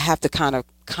so I have to kind of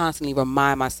constantly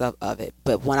remind myself of it.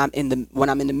 But when I'm in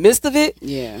the midst of it,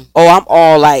 I'm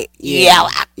all like,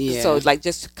 So it's like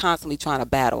just constantly trying to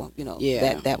battle,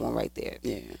 that one right there.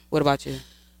 Yeah. What about you?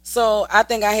 So I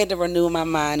think I had to renew my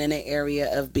mind in the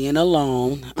area of being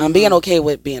alone. Being okay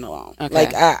with being alone. Okay.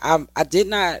 Like I did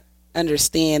not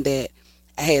understand that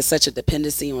I had such a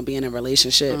dependency on being in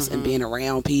relationships and being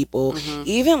around people,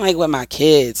 even like with my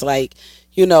kids. Like,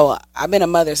 I've been a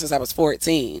mother since I was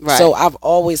 14. Right. So I've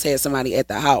always had somebody at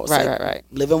the house. Right.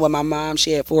 Living with my mom,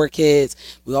 she had 4 kids.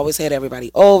 We always had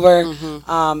everybody over.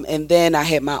 And then I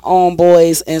had my own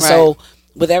boys. And so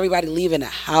with everybody leaving the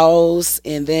house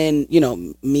and then,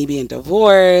 me being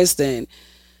divorced and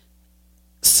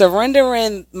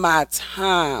surrendering my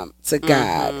time to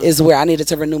God is where I needed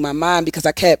to renew my mind, because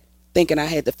I kept thinking I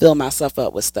had to fill myself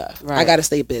up with stuff. Right. I got to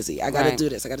stay busy. I got to do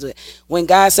this. I got to do it. When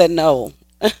God said no,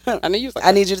 I need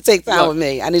you to take time with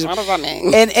me. I need you.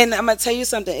 And I'm gonna tell you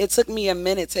something. It took me a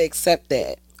minute to accept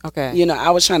that. Okay. I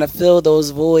was trying to fill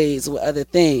those voids with other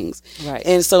things. Right.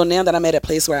 And so now that I'm at a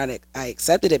place where I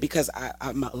accepted it, because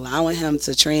I'm allowing Him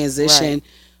to transition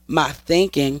my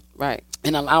thinking. Right.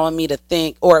 And allowing me to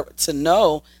think or to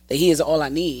know that He is all I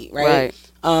need. Right.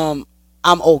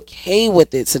 I'm okay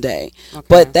with it today. Okay.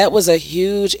 But that was a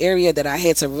huge area that I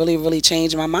had to really, really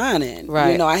change my mind in.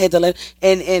 Right. I had to let,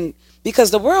 and because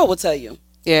the world will tell you,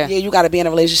 you got to be in a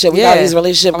relationship. We got these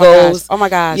relationship goals. Oh my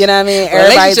gosh. You know what I mean?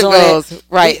 Everybody's doing goals.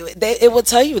 Right. It will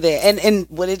tell you that. And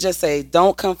what it just say,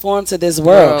 don't conform to this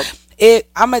world.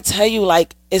 I'm going to tell you,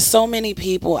 like, it's so many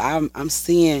people I'm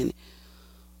seeing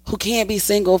who can't be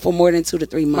single for more than 2 to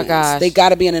 3 months. My gosh. They got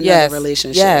to be in another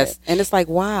relationship. Yes. And it's like,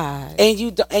 why? And you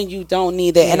don't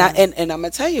need that. Yeah. And I'm gonna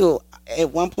tell you,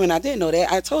 at one point I didn't know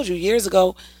that. I told you years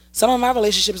ago, some of my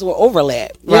relationships were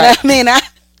overlap. You know what I mean?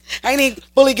 I didn't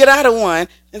fully get out of one.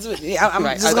 I'm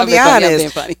Right. just gonna be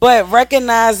honest. Funny. But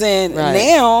recognizing Right.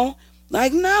 now,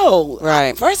 like, no.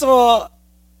 Right. First of all,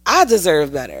 I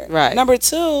deserve better. Right. Number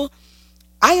two,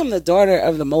 I am the daughter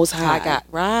of the Most High. I got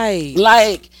right.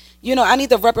 Like, I need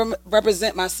to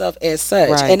represent myself as such,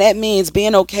 Right. and that means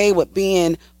being okay with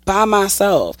being by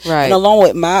myself, Right. and along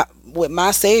with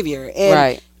my Savior, and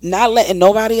Right. not letting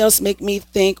nobody else make me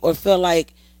think or feel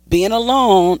like being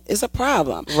alone is a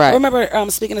problem. Right. I remember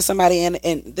speaking to somebody, and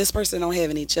this person don't have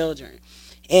any children,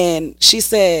 and she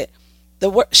said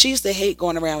she used to hate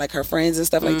going around like her friends and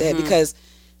stuff like that, because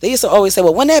they used to always say,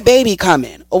 well, when that baby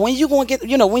coming, or when you gonna get,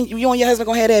 when you and your husband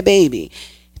gonna have that baby.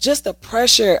 Just the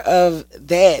pressure of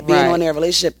that being Right. on their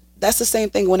relationship. That's the same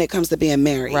thing when it comes to being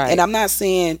married. Right. And I'm not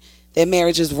saying that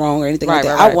marriage is wrong or anything Right, like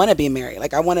that. right, right. I want to be married.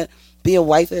 Like, I want to be a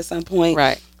wife at some point.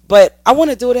 Right. But I want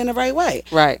to do it in the right way.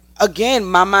 Right. Again,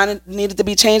 my mind needed to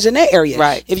be changed in that area.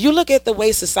 Right. If you look at the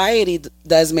way society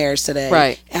does marriage today,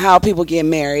 Right. and how people get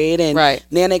married, and Right.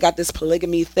 then they got this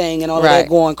polygamy thing and all of Right. that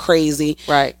going crazy.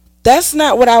 Right. That's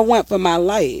not what I want for my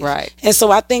life. Right. And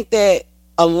so I think that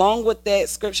along with that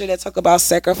scripture that talk about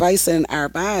sacrificing our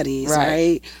bodies,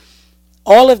 right?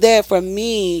 All of that for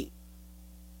me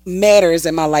matters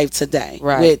in my life today.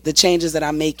 Right. With the changes that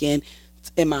I'm making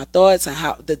in my thoughts and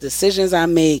how the decisions I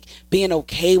make, being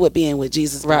okay with being with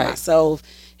Jesus by Right. myself,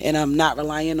 and I'm not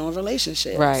relying on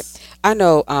relationships. Right. I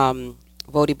know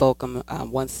Vody Bokum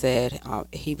once said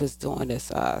he was doing this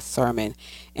sermon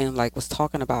and like was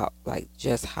talking about like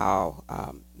just how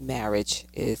marriage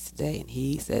is today, and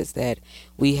he says that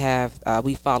we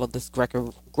follow this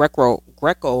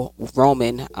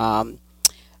Greco-Roman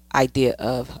idea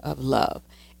of love,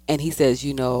 and he says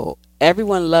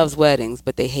everyone loves weddings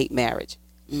but they hate marriage,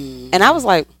 and I was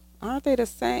like, aren't they the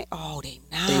same? Oh, they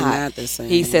not. They're not the same.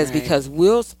 He says right. because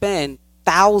we'll spend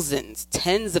thousands,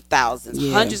 tens of thousands,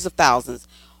 hundreds of thousands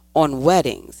on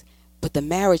weddings, but the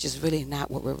marriage is really not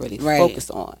what we're really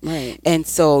focused on. Right. And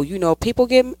so, people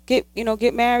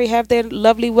get married, have their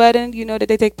lovely wedding, that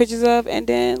they take pictures of, and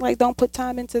then like don't put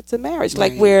time into marriage.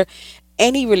 Right. Like where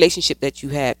any relationship that you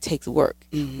have takes work,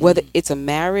 whether it's a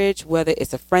marriage, whether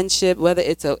it's a friendship, whether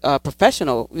it's a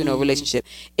professional, relationship,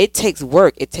 it takes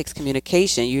work. It takes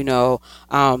communication,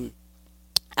 I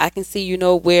can see,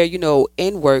 where,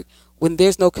 in work, when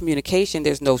there's no communication,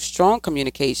 there's no strong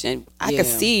communication. I can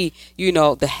see,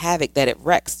 the havoc that it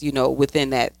wrecks,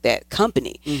 within that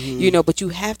company, but you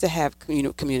have to have,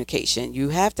 communication. You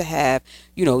have to have,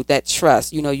 that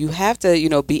trust, you have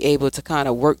to, be able to kind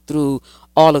of work through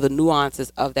all of the nuances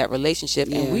of that relationship.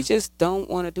 And we just don't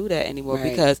want to do that anymore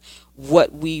because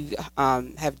what we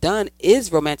have done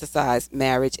is romanticize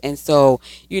marriage. And so,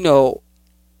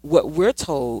 what we're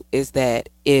told is that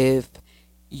if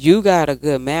you got a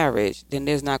good marriage, then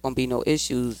there's not going to be no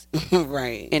issues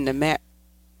right. in the marriage.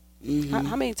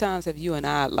 How many times have you and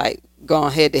I like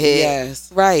gone head to head?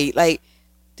 Yes. Right. Like,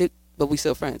 but we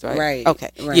still friends, right? Right.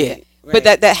 Okay. Right. Yeah. Right.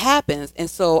 But that happens. And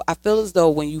so I feel as though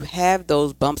when you have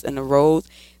those bumps in the road,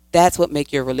 that's what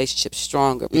make your relationship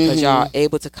stronger because y'all are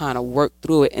able to kind of work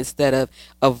through it instead of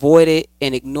avoid it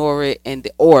and ignore it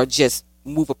or just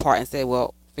move apart and say,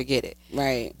 well, forget it.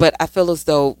 Right. But I feel as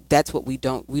though that's what we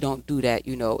don't do that,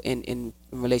 in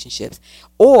relationships.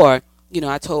 Or,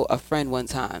 I told a friend one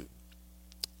time,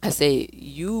 I say,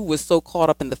 you were so caught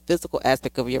up in the physical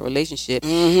aspect of your relationship.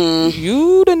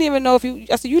 You didn't even know you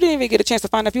didn't even get a chance to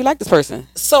find out if you like this person.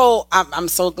 So I'm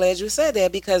so glad you said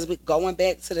that because going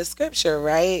back to the scripture,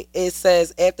 right? It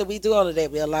says after we do all of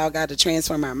that, we allow God to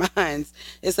transform our minds.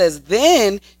 It says,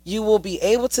 then you will be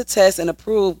able to test and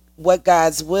approve what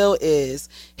God's will is.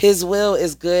 His will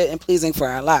is good and pleasing for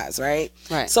our lives, right?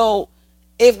 Right. So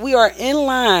if we are in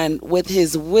line with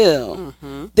his will,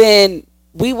 then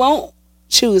we won't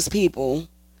choose people,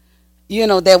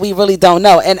 that we really don't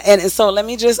know. And so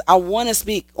I want to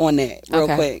speak on that real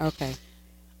quick. Okay.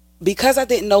 Because I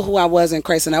didn't know who I was in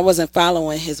Christ and I wasn't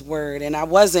following his word and I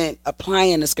wasn't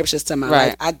applying the scriptures to my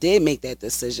life, I did make that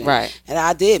decision. Right. And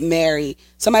I did marry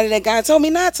somebody that God told me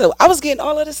not to. I was getting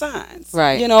all of the signs.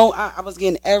 Right. I was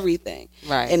getting everything.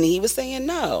 Right. And he was saying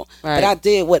no. Right. But I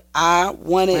did what I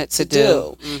wanted to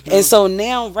do. And so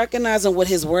now recognizing what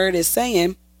his word is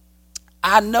saying,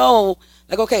 I know,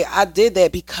 like, okay, I did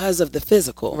that because of the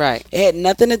physical. Right. It had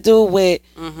nothing to do with,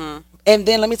 and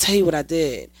then let me tell you what I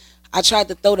did. I tried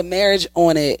to throw the marriage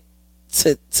on it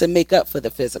to make up for the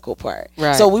physical part.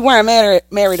 Right. So we weren't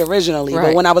married originally,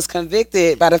 but when I was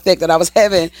convicted by the fact that I was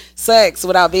having sex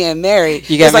without being married,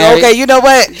 it's like, okay, you know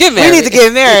what? We need to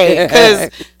get married because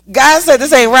God said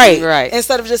this ain't right. Right.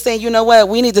 Instead of just saying, you know what,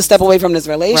 we need to step away from this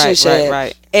relationship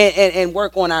right. and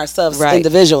work on ourselves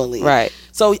individually. Right.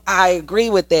 So I agree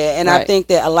with that. And I Right. think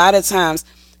that a lot of times,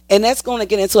 and that's going to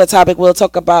get into a topic we'll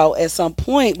talk about at some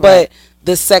point, but Right.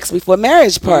 the sex before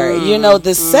marriage part,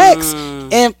 the sex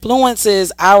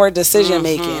influences our decision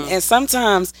making. And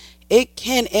sometimes it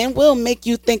can and will make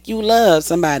you think you love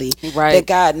somebody Right. that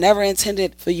God never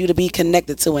intended for you to be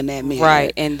connected to in that manner.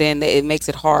 Right, and then it makes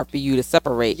it hard for you to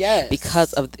separate. Yes.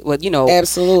 Because of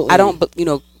Absolutely. I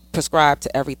don't prescribe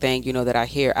to everything that I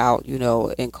hear out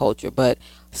in culture, but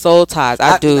soul ties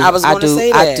I do. I was gonna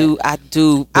say that. I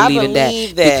do believe in that,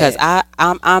 believe that. because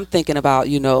I'm thinking about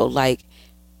like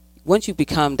once you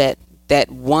become that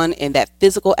one in that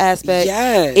physical aspect,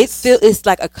 Yes. it's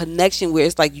like a connection where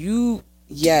it's like you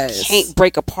Yes. can't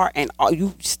break apart, and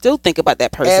you still think about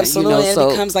that person. Absolutely. And so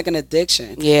it becomes like an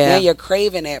addiction. Yeah. Then you're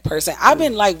craving that person. I've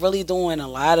been like really doing a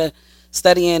lot of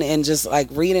studying and just like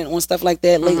reading on stuff like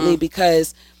that lately,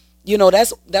 because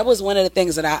that was one of the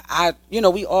things that I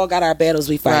we all got our battles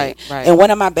we fight. Right. And one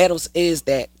of my battles is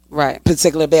that right.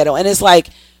 particular battle. And it's like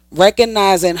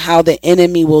recognizing how the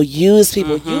enemy will use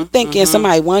people. You thinking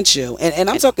somebody wants you. And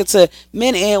I'm talking to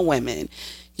men and women.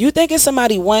 You thinking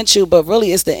somebody wants you, but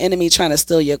really it's the enemy trying to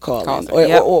steal your calling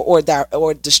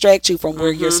or distract you from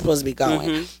where you're supposed to be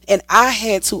going. And I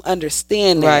had to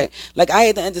understand that. Right. Like I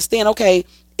had to understand, okay,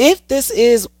 if this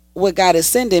is what God is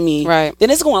sending me, right, then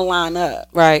it's going to line up.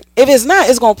 Right. If it's not,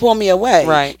 it's going to pull me away.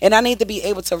 Right. And I need to be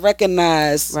able to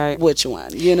recognize which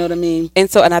one. You know what I mean? And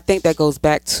I think that goes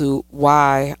back to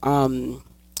why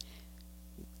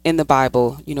in the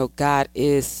Bible, God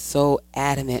is so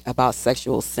adamant about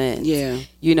sexual sin. Yeah.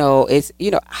 It's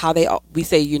how we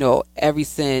say, every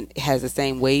sin has the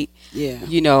same weight. Yeah.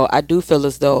 I do feel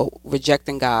as though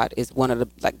rejecting God is one of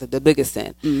the biggest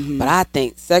sin. But I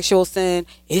think sexual sin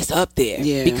is up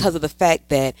there because of the fact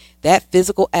that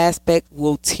physical aspect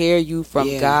will tear you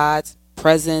from God's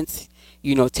presence.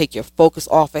 Take your focus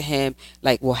off of him,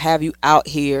 will have you out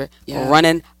here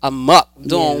running amok,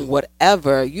 doing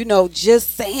whatever,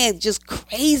 just saying just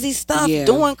crazy stuff,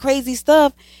 doing crazy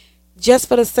stuff just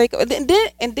for the sake of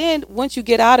it. And then once you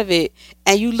get out of it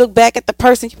and you look back at the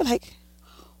person, you're like,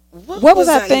 what was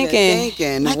I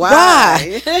thinking? Like,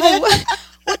 why? What?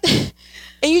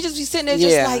 And you just be sitting there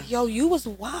just like, yo, you was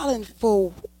wilding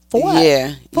for what?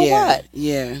 Yeah. For what?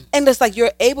 Yeah. And it's like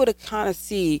you're able to kind of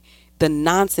see the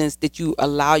nonsense that you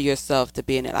allow yourself to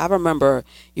be in it. I remember,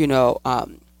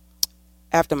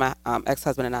 after my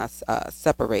ex-husband and I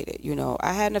separated,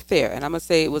 I had an affair, and I'm gonna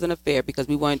say it was an affair because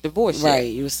we weren't divorced right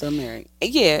yet. You were still married.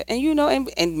 Yeah. And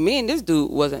and me and this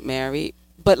dude wasn't married,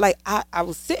 but I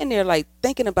was sitting there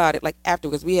thinking about it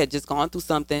afterwards. We had just gone through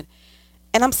something,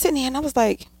 and I'm sitting here and I was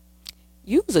like,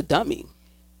 you was a dummy.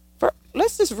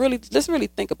 Let's really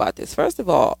think about this. First of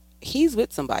all, he's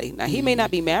with somebody. Now, he may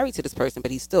not be married to this person, but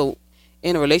he's still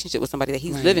in a relationship with somebody that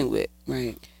he's living with.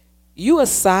 Right. You a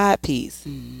side piece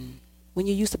when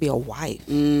you used to be a wife.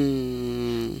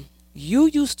 You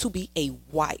used to be a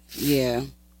wife. Yeah.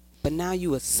 But now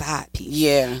you a side piece.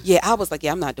 Yeah. Yeah, I was like,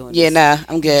 I'm not doing this. Yeah, nah,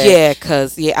 I'm good. Yeah,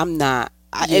 because, I'm not.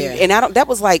 And I don't. That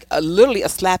was literally a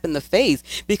slap in the face,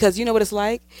 because you know what it's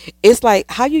like? It's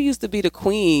like how you used to be the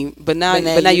queen, but now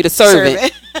you're the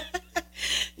servant.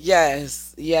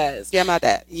 Yes. Yeah, I'm not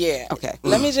that. Yeah. Okay.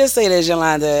 Let me just say this,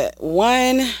 Yolanda.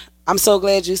 One, I'm so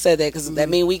glad you said that, because that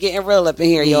means we getting real up in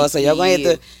here, y'all. So y'all gonna have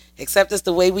to accept us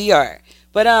the way we are.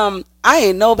 But I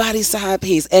ain't nobody's side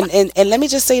piece. And let me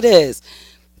just say this.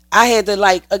 I had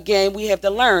to again, we have to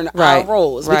learn our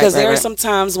roles, because there are some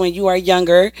times when you are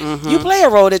younger, you play a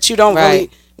role that you don't really,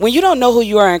 when you don't know who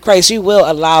you are in Christ, you will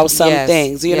allow some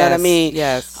things. You know what I mean?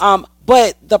 Yes.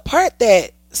 But the part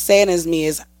that saddens me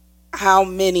is how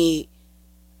many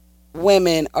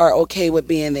women are okay with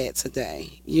being that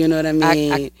today. You know what I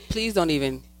mean? Please don't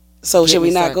even. So should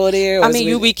we not go there? I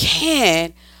mean, we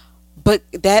can, but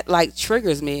that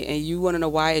triggers me, and you want to know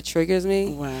why it triggers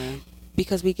me? Why?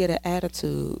 Because we get an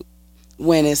attitude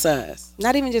when it's us.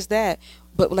 Not even just that,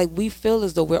 but we feel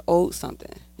as though we're owed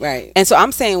something. Right. And so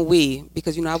I'm saying we,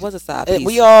 because I was a side piece.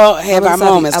 We all have our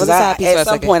moments. I was a side piece at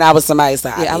some point I was somebody's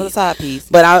side piece. Yeah, I was a side piece.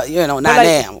 But not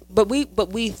now. But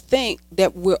we think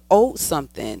that we're owed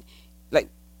something.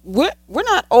 We're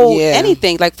not owed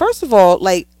anything. First of all,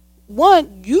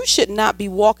 one, you should not be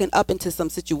walking up into some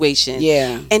situation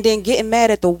and then getting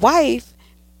mad at the wife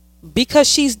because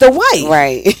she's the wife.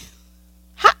 Right.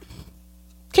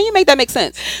 Can you make that make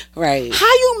sense? Right. How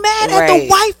you mad at the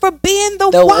wife for being the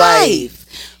wife?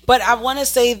 But I want to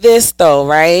say this though,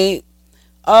 right?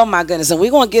 Oh my goodness, and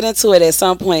we're gonna get into it at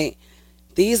some point.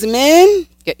 These men,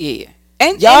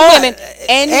 y'all women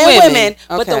and women,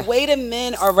 but Okay. the way the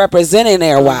men are representing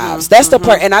their wives, that's the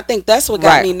part, and I think that's what got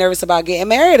Right. me nervous about getting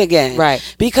married again, Right.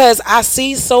 because I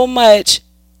see so much,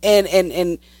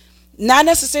 and not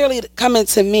necessarily coming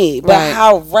to me, but Right.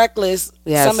 how reckless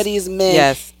Yes. some of these men,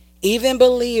 Yes. even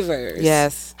believers,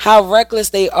 Yes. how reckless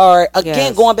they are. Again,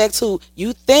 Yes. going back to,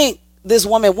 you think this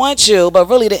woman wants you, but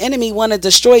really the enemy want to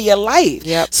destroy your life.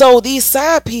 Yep. So these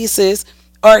side pieces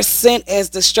are sent as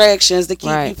distractions to keep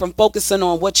Right. you from focusing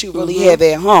on what you really have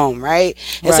at home, right?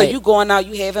 And so Right. you going out,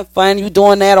 you having fun, you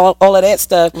doing that, all of that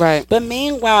stuff. Right. But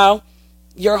meanwhile,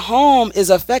 your home is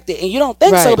affected, and you don't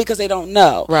think so Right. because they don't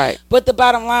know. Right. But the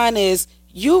bottom line is,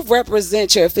 you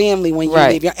represent your family when you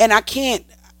Right. leave. And I can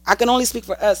only speak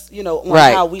for us, on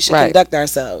Right. how we should Right. conduct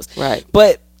ourselves. Right.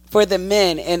 But for the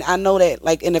men, and I know that,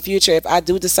 like, in the future, if I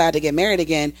do decide to get married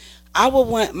again, I would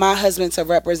want my husband to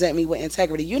represent me with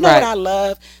integrity. You know Right. what I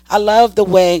love? I love the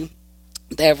way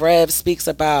that Rev speaks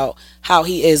about how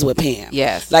he is with Pam.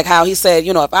 Yes. Like how he said,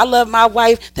 if I love my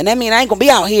wife, then that means I ain't going to be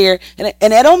out here. And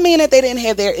that don't mean that they didn't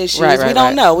have their issues. Right, we right, don't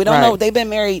right. know. We don't Right. know. They've been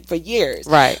married for years.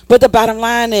 Right. But the bottom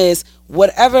line is,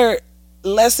 whatever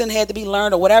lesson had to be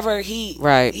learned, or whatever he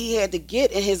had to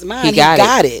get in his mind, he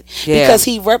got it. Yeah. Because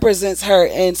he represents her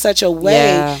in such a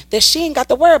way that she ain't got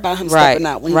to worry about him stepping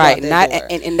out when he right. out that Not door.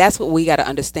 and that's what we got to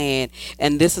understand.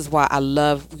 And this is why I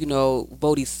love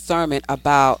Vodie's sermon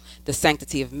about the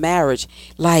sanctity of marriage.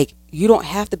 Like, you don't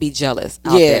have to be jealous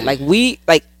out there. Like we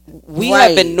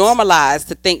have been normalized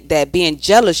to think that being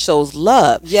jealous shows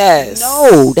love. Yes.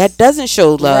 No, that doesn't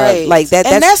show love. Right. Like that.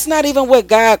 And that's not even what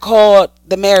God called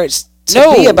the marriage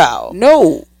to be about.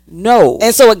 No.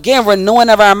 And so again, renewing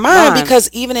of our mind, because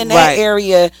even in that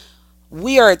area,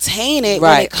 we are tainted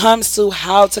when it comes to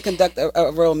how to conduct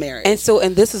a real marriage.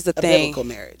 And this is the thing biblical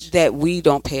marriage that we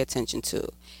don't pay attention to,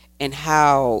 and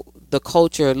how the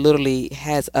culture literally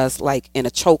has us like in a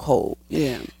chokehold.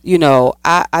 Yeah.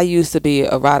 I used to be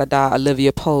a ride or die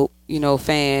Olivia Pope,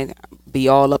 fan, be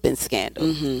all up in scandal.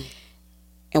 Mm-hmm.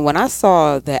 And when I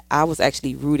saw that I was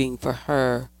actually rooting for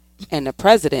her and the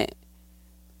president,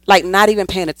 like not even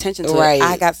paying attention to it,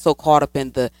 I got so caught up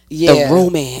in the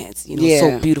romance,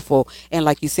 so beautiful. And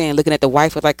like you saying, looking at the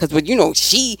wife was like, because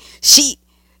she,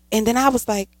 and then I was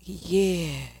like,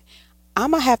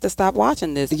 I'm gonna have to stop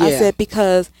watching this. I said,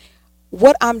 because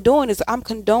what I'm doing is I'm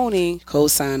condoning,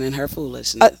 co-signing her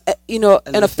foolishness,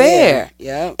 an affair.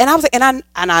 Yeah. And I was like, and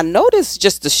I know this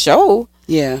just to show.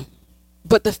 Yeah.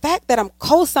 But the fact that I'm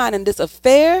co-signing this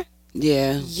affair,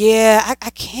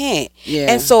 I can't.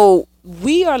 Yeah. And so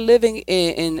we are living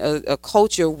in a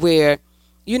culture where,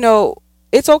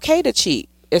 it's okay to cheat,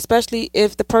 especially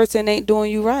if the person ain't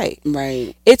doing you right.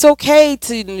 Right. It's okay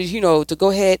to, to go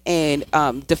ahead and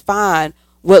define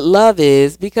what love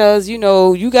is, because, you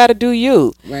got to do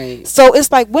you. Right. So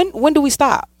it's like, when do we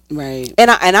stop? Right.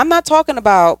 And I'm not talking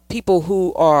about people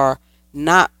who are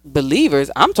not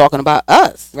believers. I'm talking about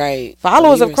us, right?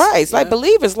 Followers of Christ, like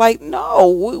believers. Like, no,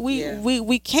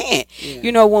 we can't.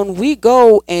 Yeah. When we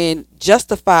go and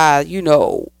justify,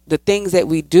 the things that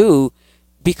we do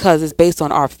because it's based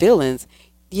on our feelings.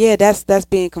 Yeah, that's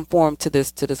being conformed to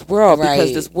this world,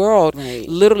 because this world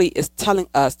literally is telling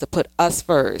us to put us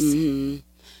first. Mm-hmm.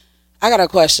 I got a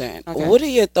question. Okay. What are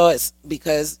your thoughts?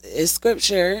 Because it's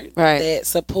scripture that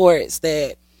supports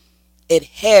that it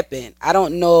happened. I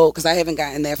don't know, because I haven't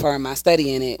gotten that far in my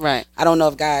studying it. Right. I don't know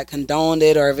if God condoned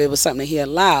it or if it was something that He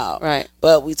allowed. Right.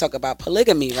 But we talk about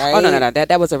polygamy, right? Oh no.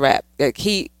 That was a rap. Like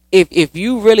if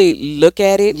you really look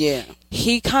at it,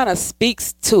 He kind of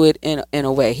speaks to it in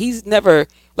a way. He's never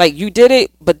like, you did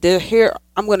it, but here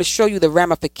I'm going to show you the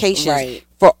ramifications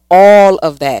for all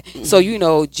of that. Mm-hmm.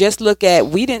 So just look at,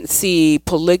 we didn't see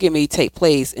polygamy take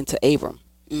place until Abram,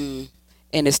 and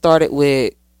it started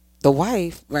with the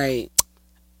wife,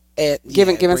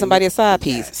 giving somebody a side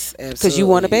piece because you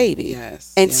want a baby.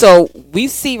 And so we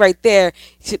see right there,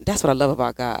 that's what I love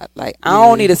about God. Like, I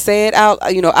don't need to say it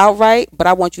outright, but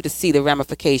I want you to see the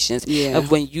ramifications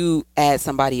of when you add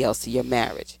somebody else to your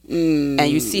marriage. And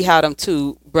you see how them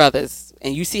two brothers,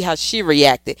 and you see how she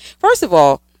reacted. First of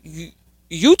all,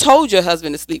 you told your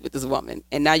husband to sleep with this woman,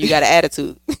 and now you got an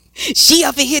attitude. She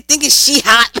up in here thinking she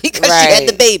hot because she had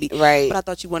the baby. Right. But I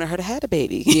thought you wanted her to have the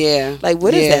baby. Yeah. Like,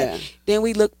 what is that? Then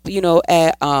we look,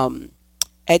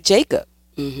 at Jacob.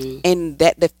 Mm-hmm. And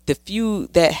that the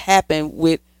feud that happened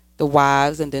with the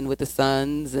wives and then with the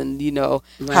sons, and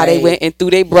how they went and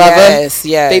threw their brother.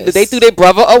 They threw their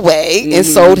brother away and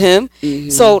sold him.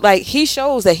 Mm-hmm. So like, he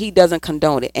shows that he doesn't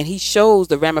condone it, and he shows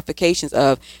the ramifications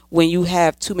of when you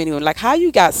have too many women. Like how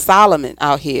you got Solomon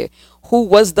out here, who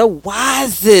was the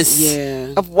wisest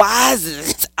of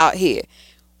wisest out here.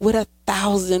 with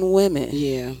 1,000 women.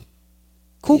 Yeah.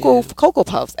 Cocoa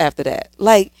Puffs after that.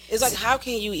 Like, it's like, how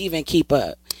can you even keep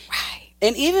up? right.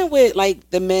 And even with like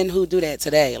the men who do that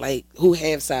today, like who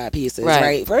have side pieces,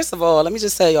 right? First of all, let me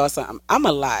just tell y'all something. I'm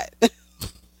a lot.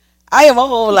 I am a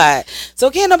whole lot. So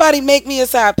can't nobody make me a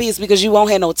side piece because you won't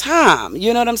have no time.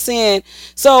 You know what I'm saying?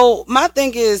 So my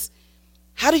thing is,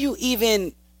 how do you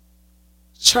even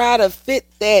try to fit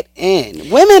that in?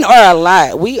 Women are a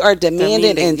lot. We are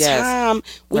demanding in time.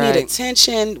 We need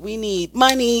attention. We need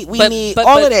money. We need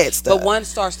all of that stuff. But one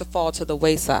starts to fall to the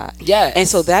wayside. Yes. And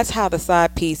so that's how the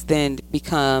side piece then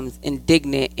becomes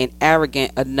indignant and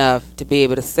arrogant enough to be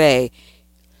able to say,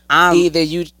 I'm either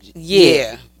you,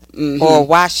 yeah. Mm-hmm. Or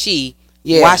why she.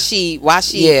 Yeah. Why she?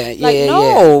 Yeah. Like, yeah.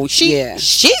 no, yeah.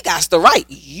 she got the right.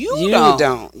 You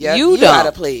don't. Yep. You don't.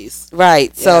 Gotta please.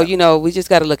 Right. So, we just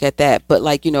got to look at that. But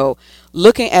like,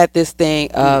 looking at this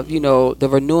thing of, the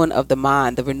renewing of the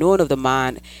mind. The renewing of the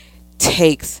mind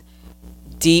takes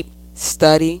deep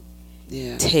study.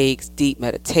 Yeah. Takes deep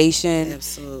meditation.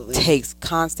 Absolutely. Takes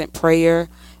constant prayer.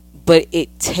 But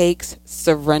it takes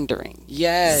surrendering.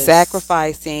 Yes.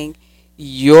 Sacrificing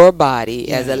your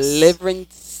body as a living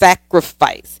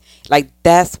sacrifice. Like,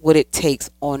 that's what it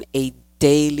takes on a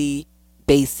daily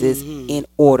basis in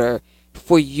order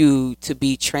for you to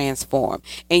be transformed.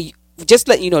 And just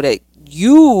let you know that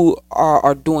you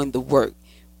are doing the work,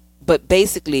 but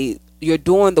basically you're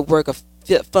doing the work of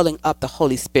filling up the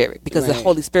Holy Spirit, because the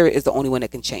Holy Spirit is the only one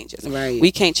that can change us. Right.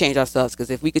 We can't change ourselves,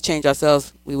 because if we could change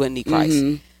ourselves, we wouldn't need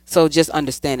Christ. So just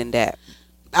understanding that.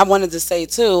 I wanted to say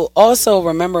too, also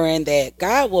remembering that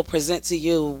God will present to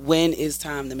you when it's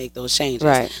time to make those changes.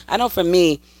 Right. I know for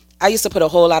me, I used to put a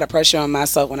whole lot of pressure on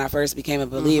myself when I first became a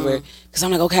believer, because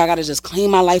I'm like, okay, I got to just clean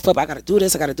my life up. I got to do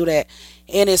this. I got to do that.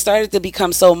 And it started to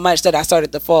become so much that I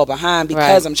started to fall behind,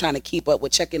 because I'm trying to keep up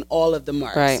with checking all of the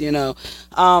marks,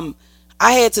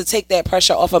 I had to take that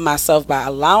pressure off of myself by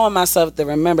allowing myself to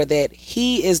remember that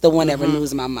He is the one that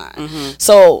renews my mind.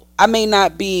 So I may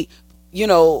not be,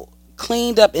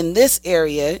 cleaned up in this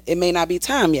area. It may not be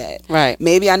time yet. Right.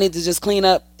 Maybe I need to just clean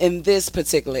up in this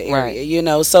particular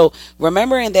area, So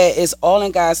remembering that it's all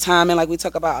in God's time, and like we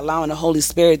talk about allowing the Holy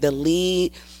Spirit to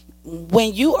lead.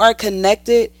 When you are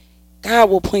connected,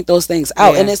 God will point those things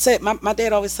out. And it said, my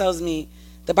dad always tells me,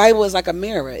 the Bible is like a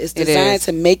mirror. It's designed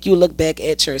to make you look back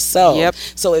at yourself. Yep.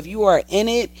 So if you are in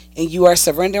it and you are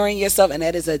surrendering yourself, and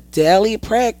that is a daily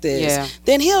practice,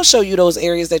 then He'll show you those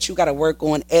areas that you got to work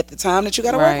on at the time that you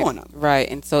got to work on them. Right.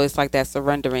 And so it's like that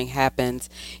surrendering happens.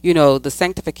 The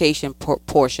sanctification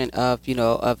portion of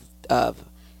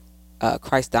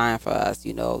Christ dying for us,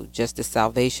 just the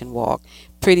salvation walk,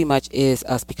 pretty much is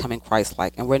us becoming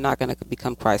Christ-like. And we're not going to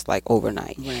become Christ-like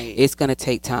overnight. Right. It's going to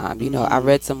take time. I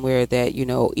read somewhere that,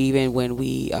 even when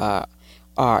we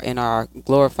are in our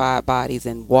glorified bodies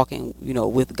and walking,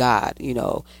 with God,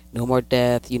 no more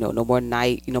death, no more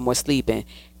night, no more sleeping.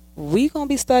 We gonna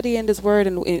be studying this word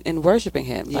and worshiping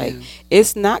Him. Like,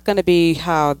 it's not gonna be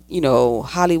how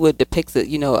Hollywood depicts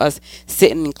it. Us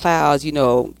sitting in clouds,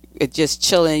 just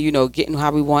chilling, getting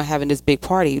how we want, having this big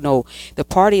party. The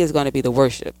party is going to be the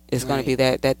worship. It's going to be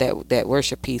that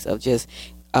worship piece of just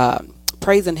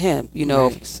praising Him,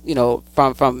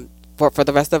 from for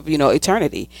the rest of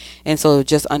eternity. And so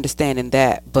just understanding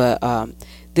that. But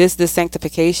this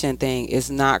sanctification thing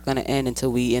is not going to end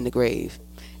until we in the grave,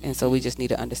 and so we just need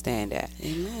to understand that.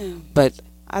 Amen. But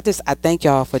I thank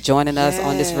y'all for joining us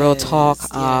on this real talk.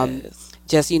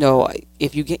 Just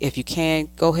if you can,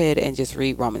 go ahead and just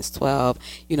read Romans 12.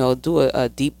 Do a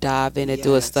deep dive in it,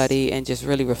 do a study, and just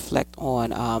really reflect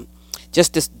on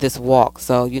just this walk.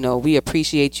 So we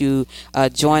appreciate you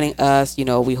joining us.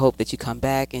 We hope that you come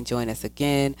back and join us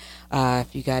again.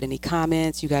 If you got any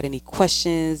comments, you got any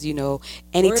questions,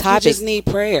 any topics, you just need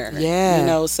prayer.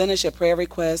 Send us your prayer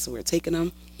requests. We're taking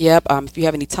them. Yep. If you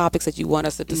have any topics that you want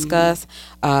us to discuss,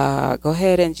 go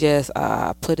ahead and just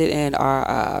put it in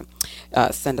our.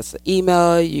 Send us an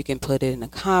email. You can put it in the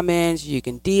comments. You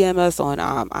can DM us on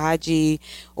IG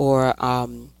or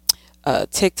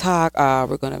TikTok.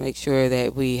 We're going to make sure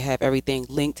that we have everything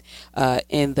linked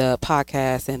in the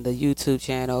podcast and the YouTube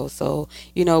channel. So,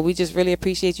 we just really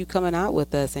appreciate you coming out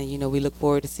with us, and we look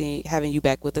forward to having you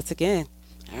back with us again.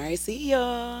 All right, see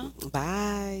y'all.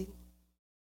 Bye.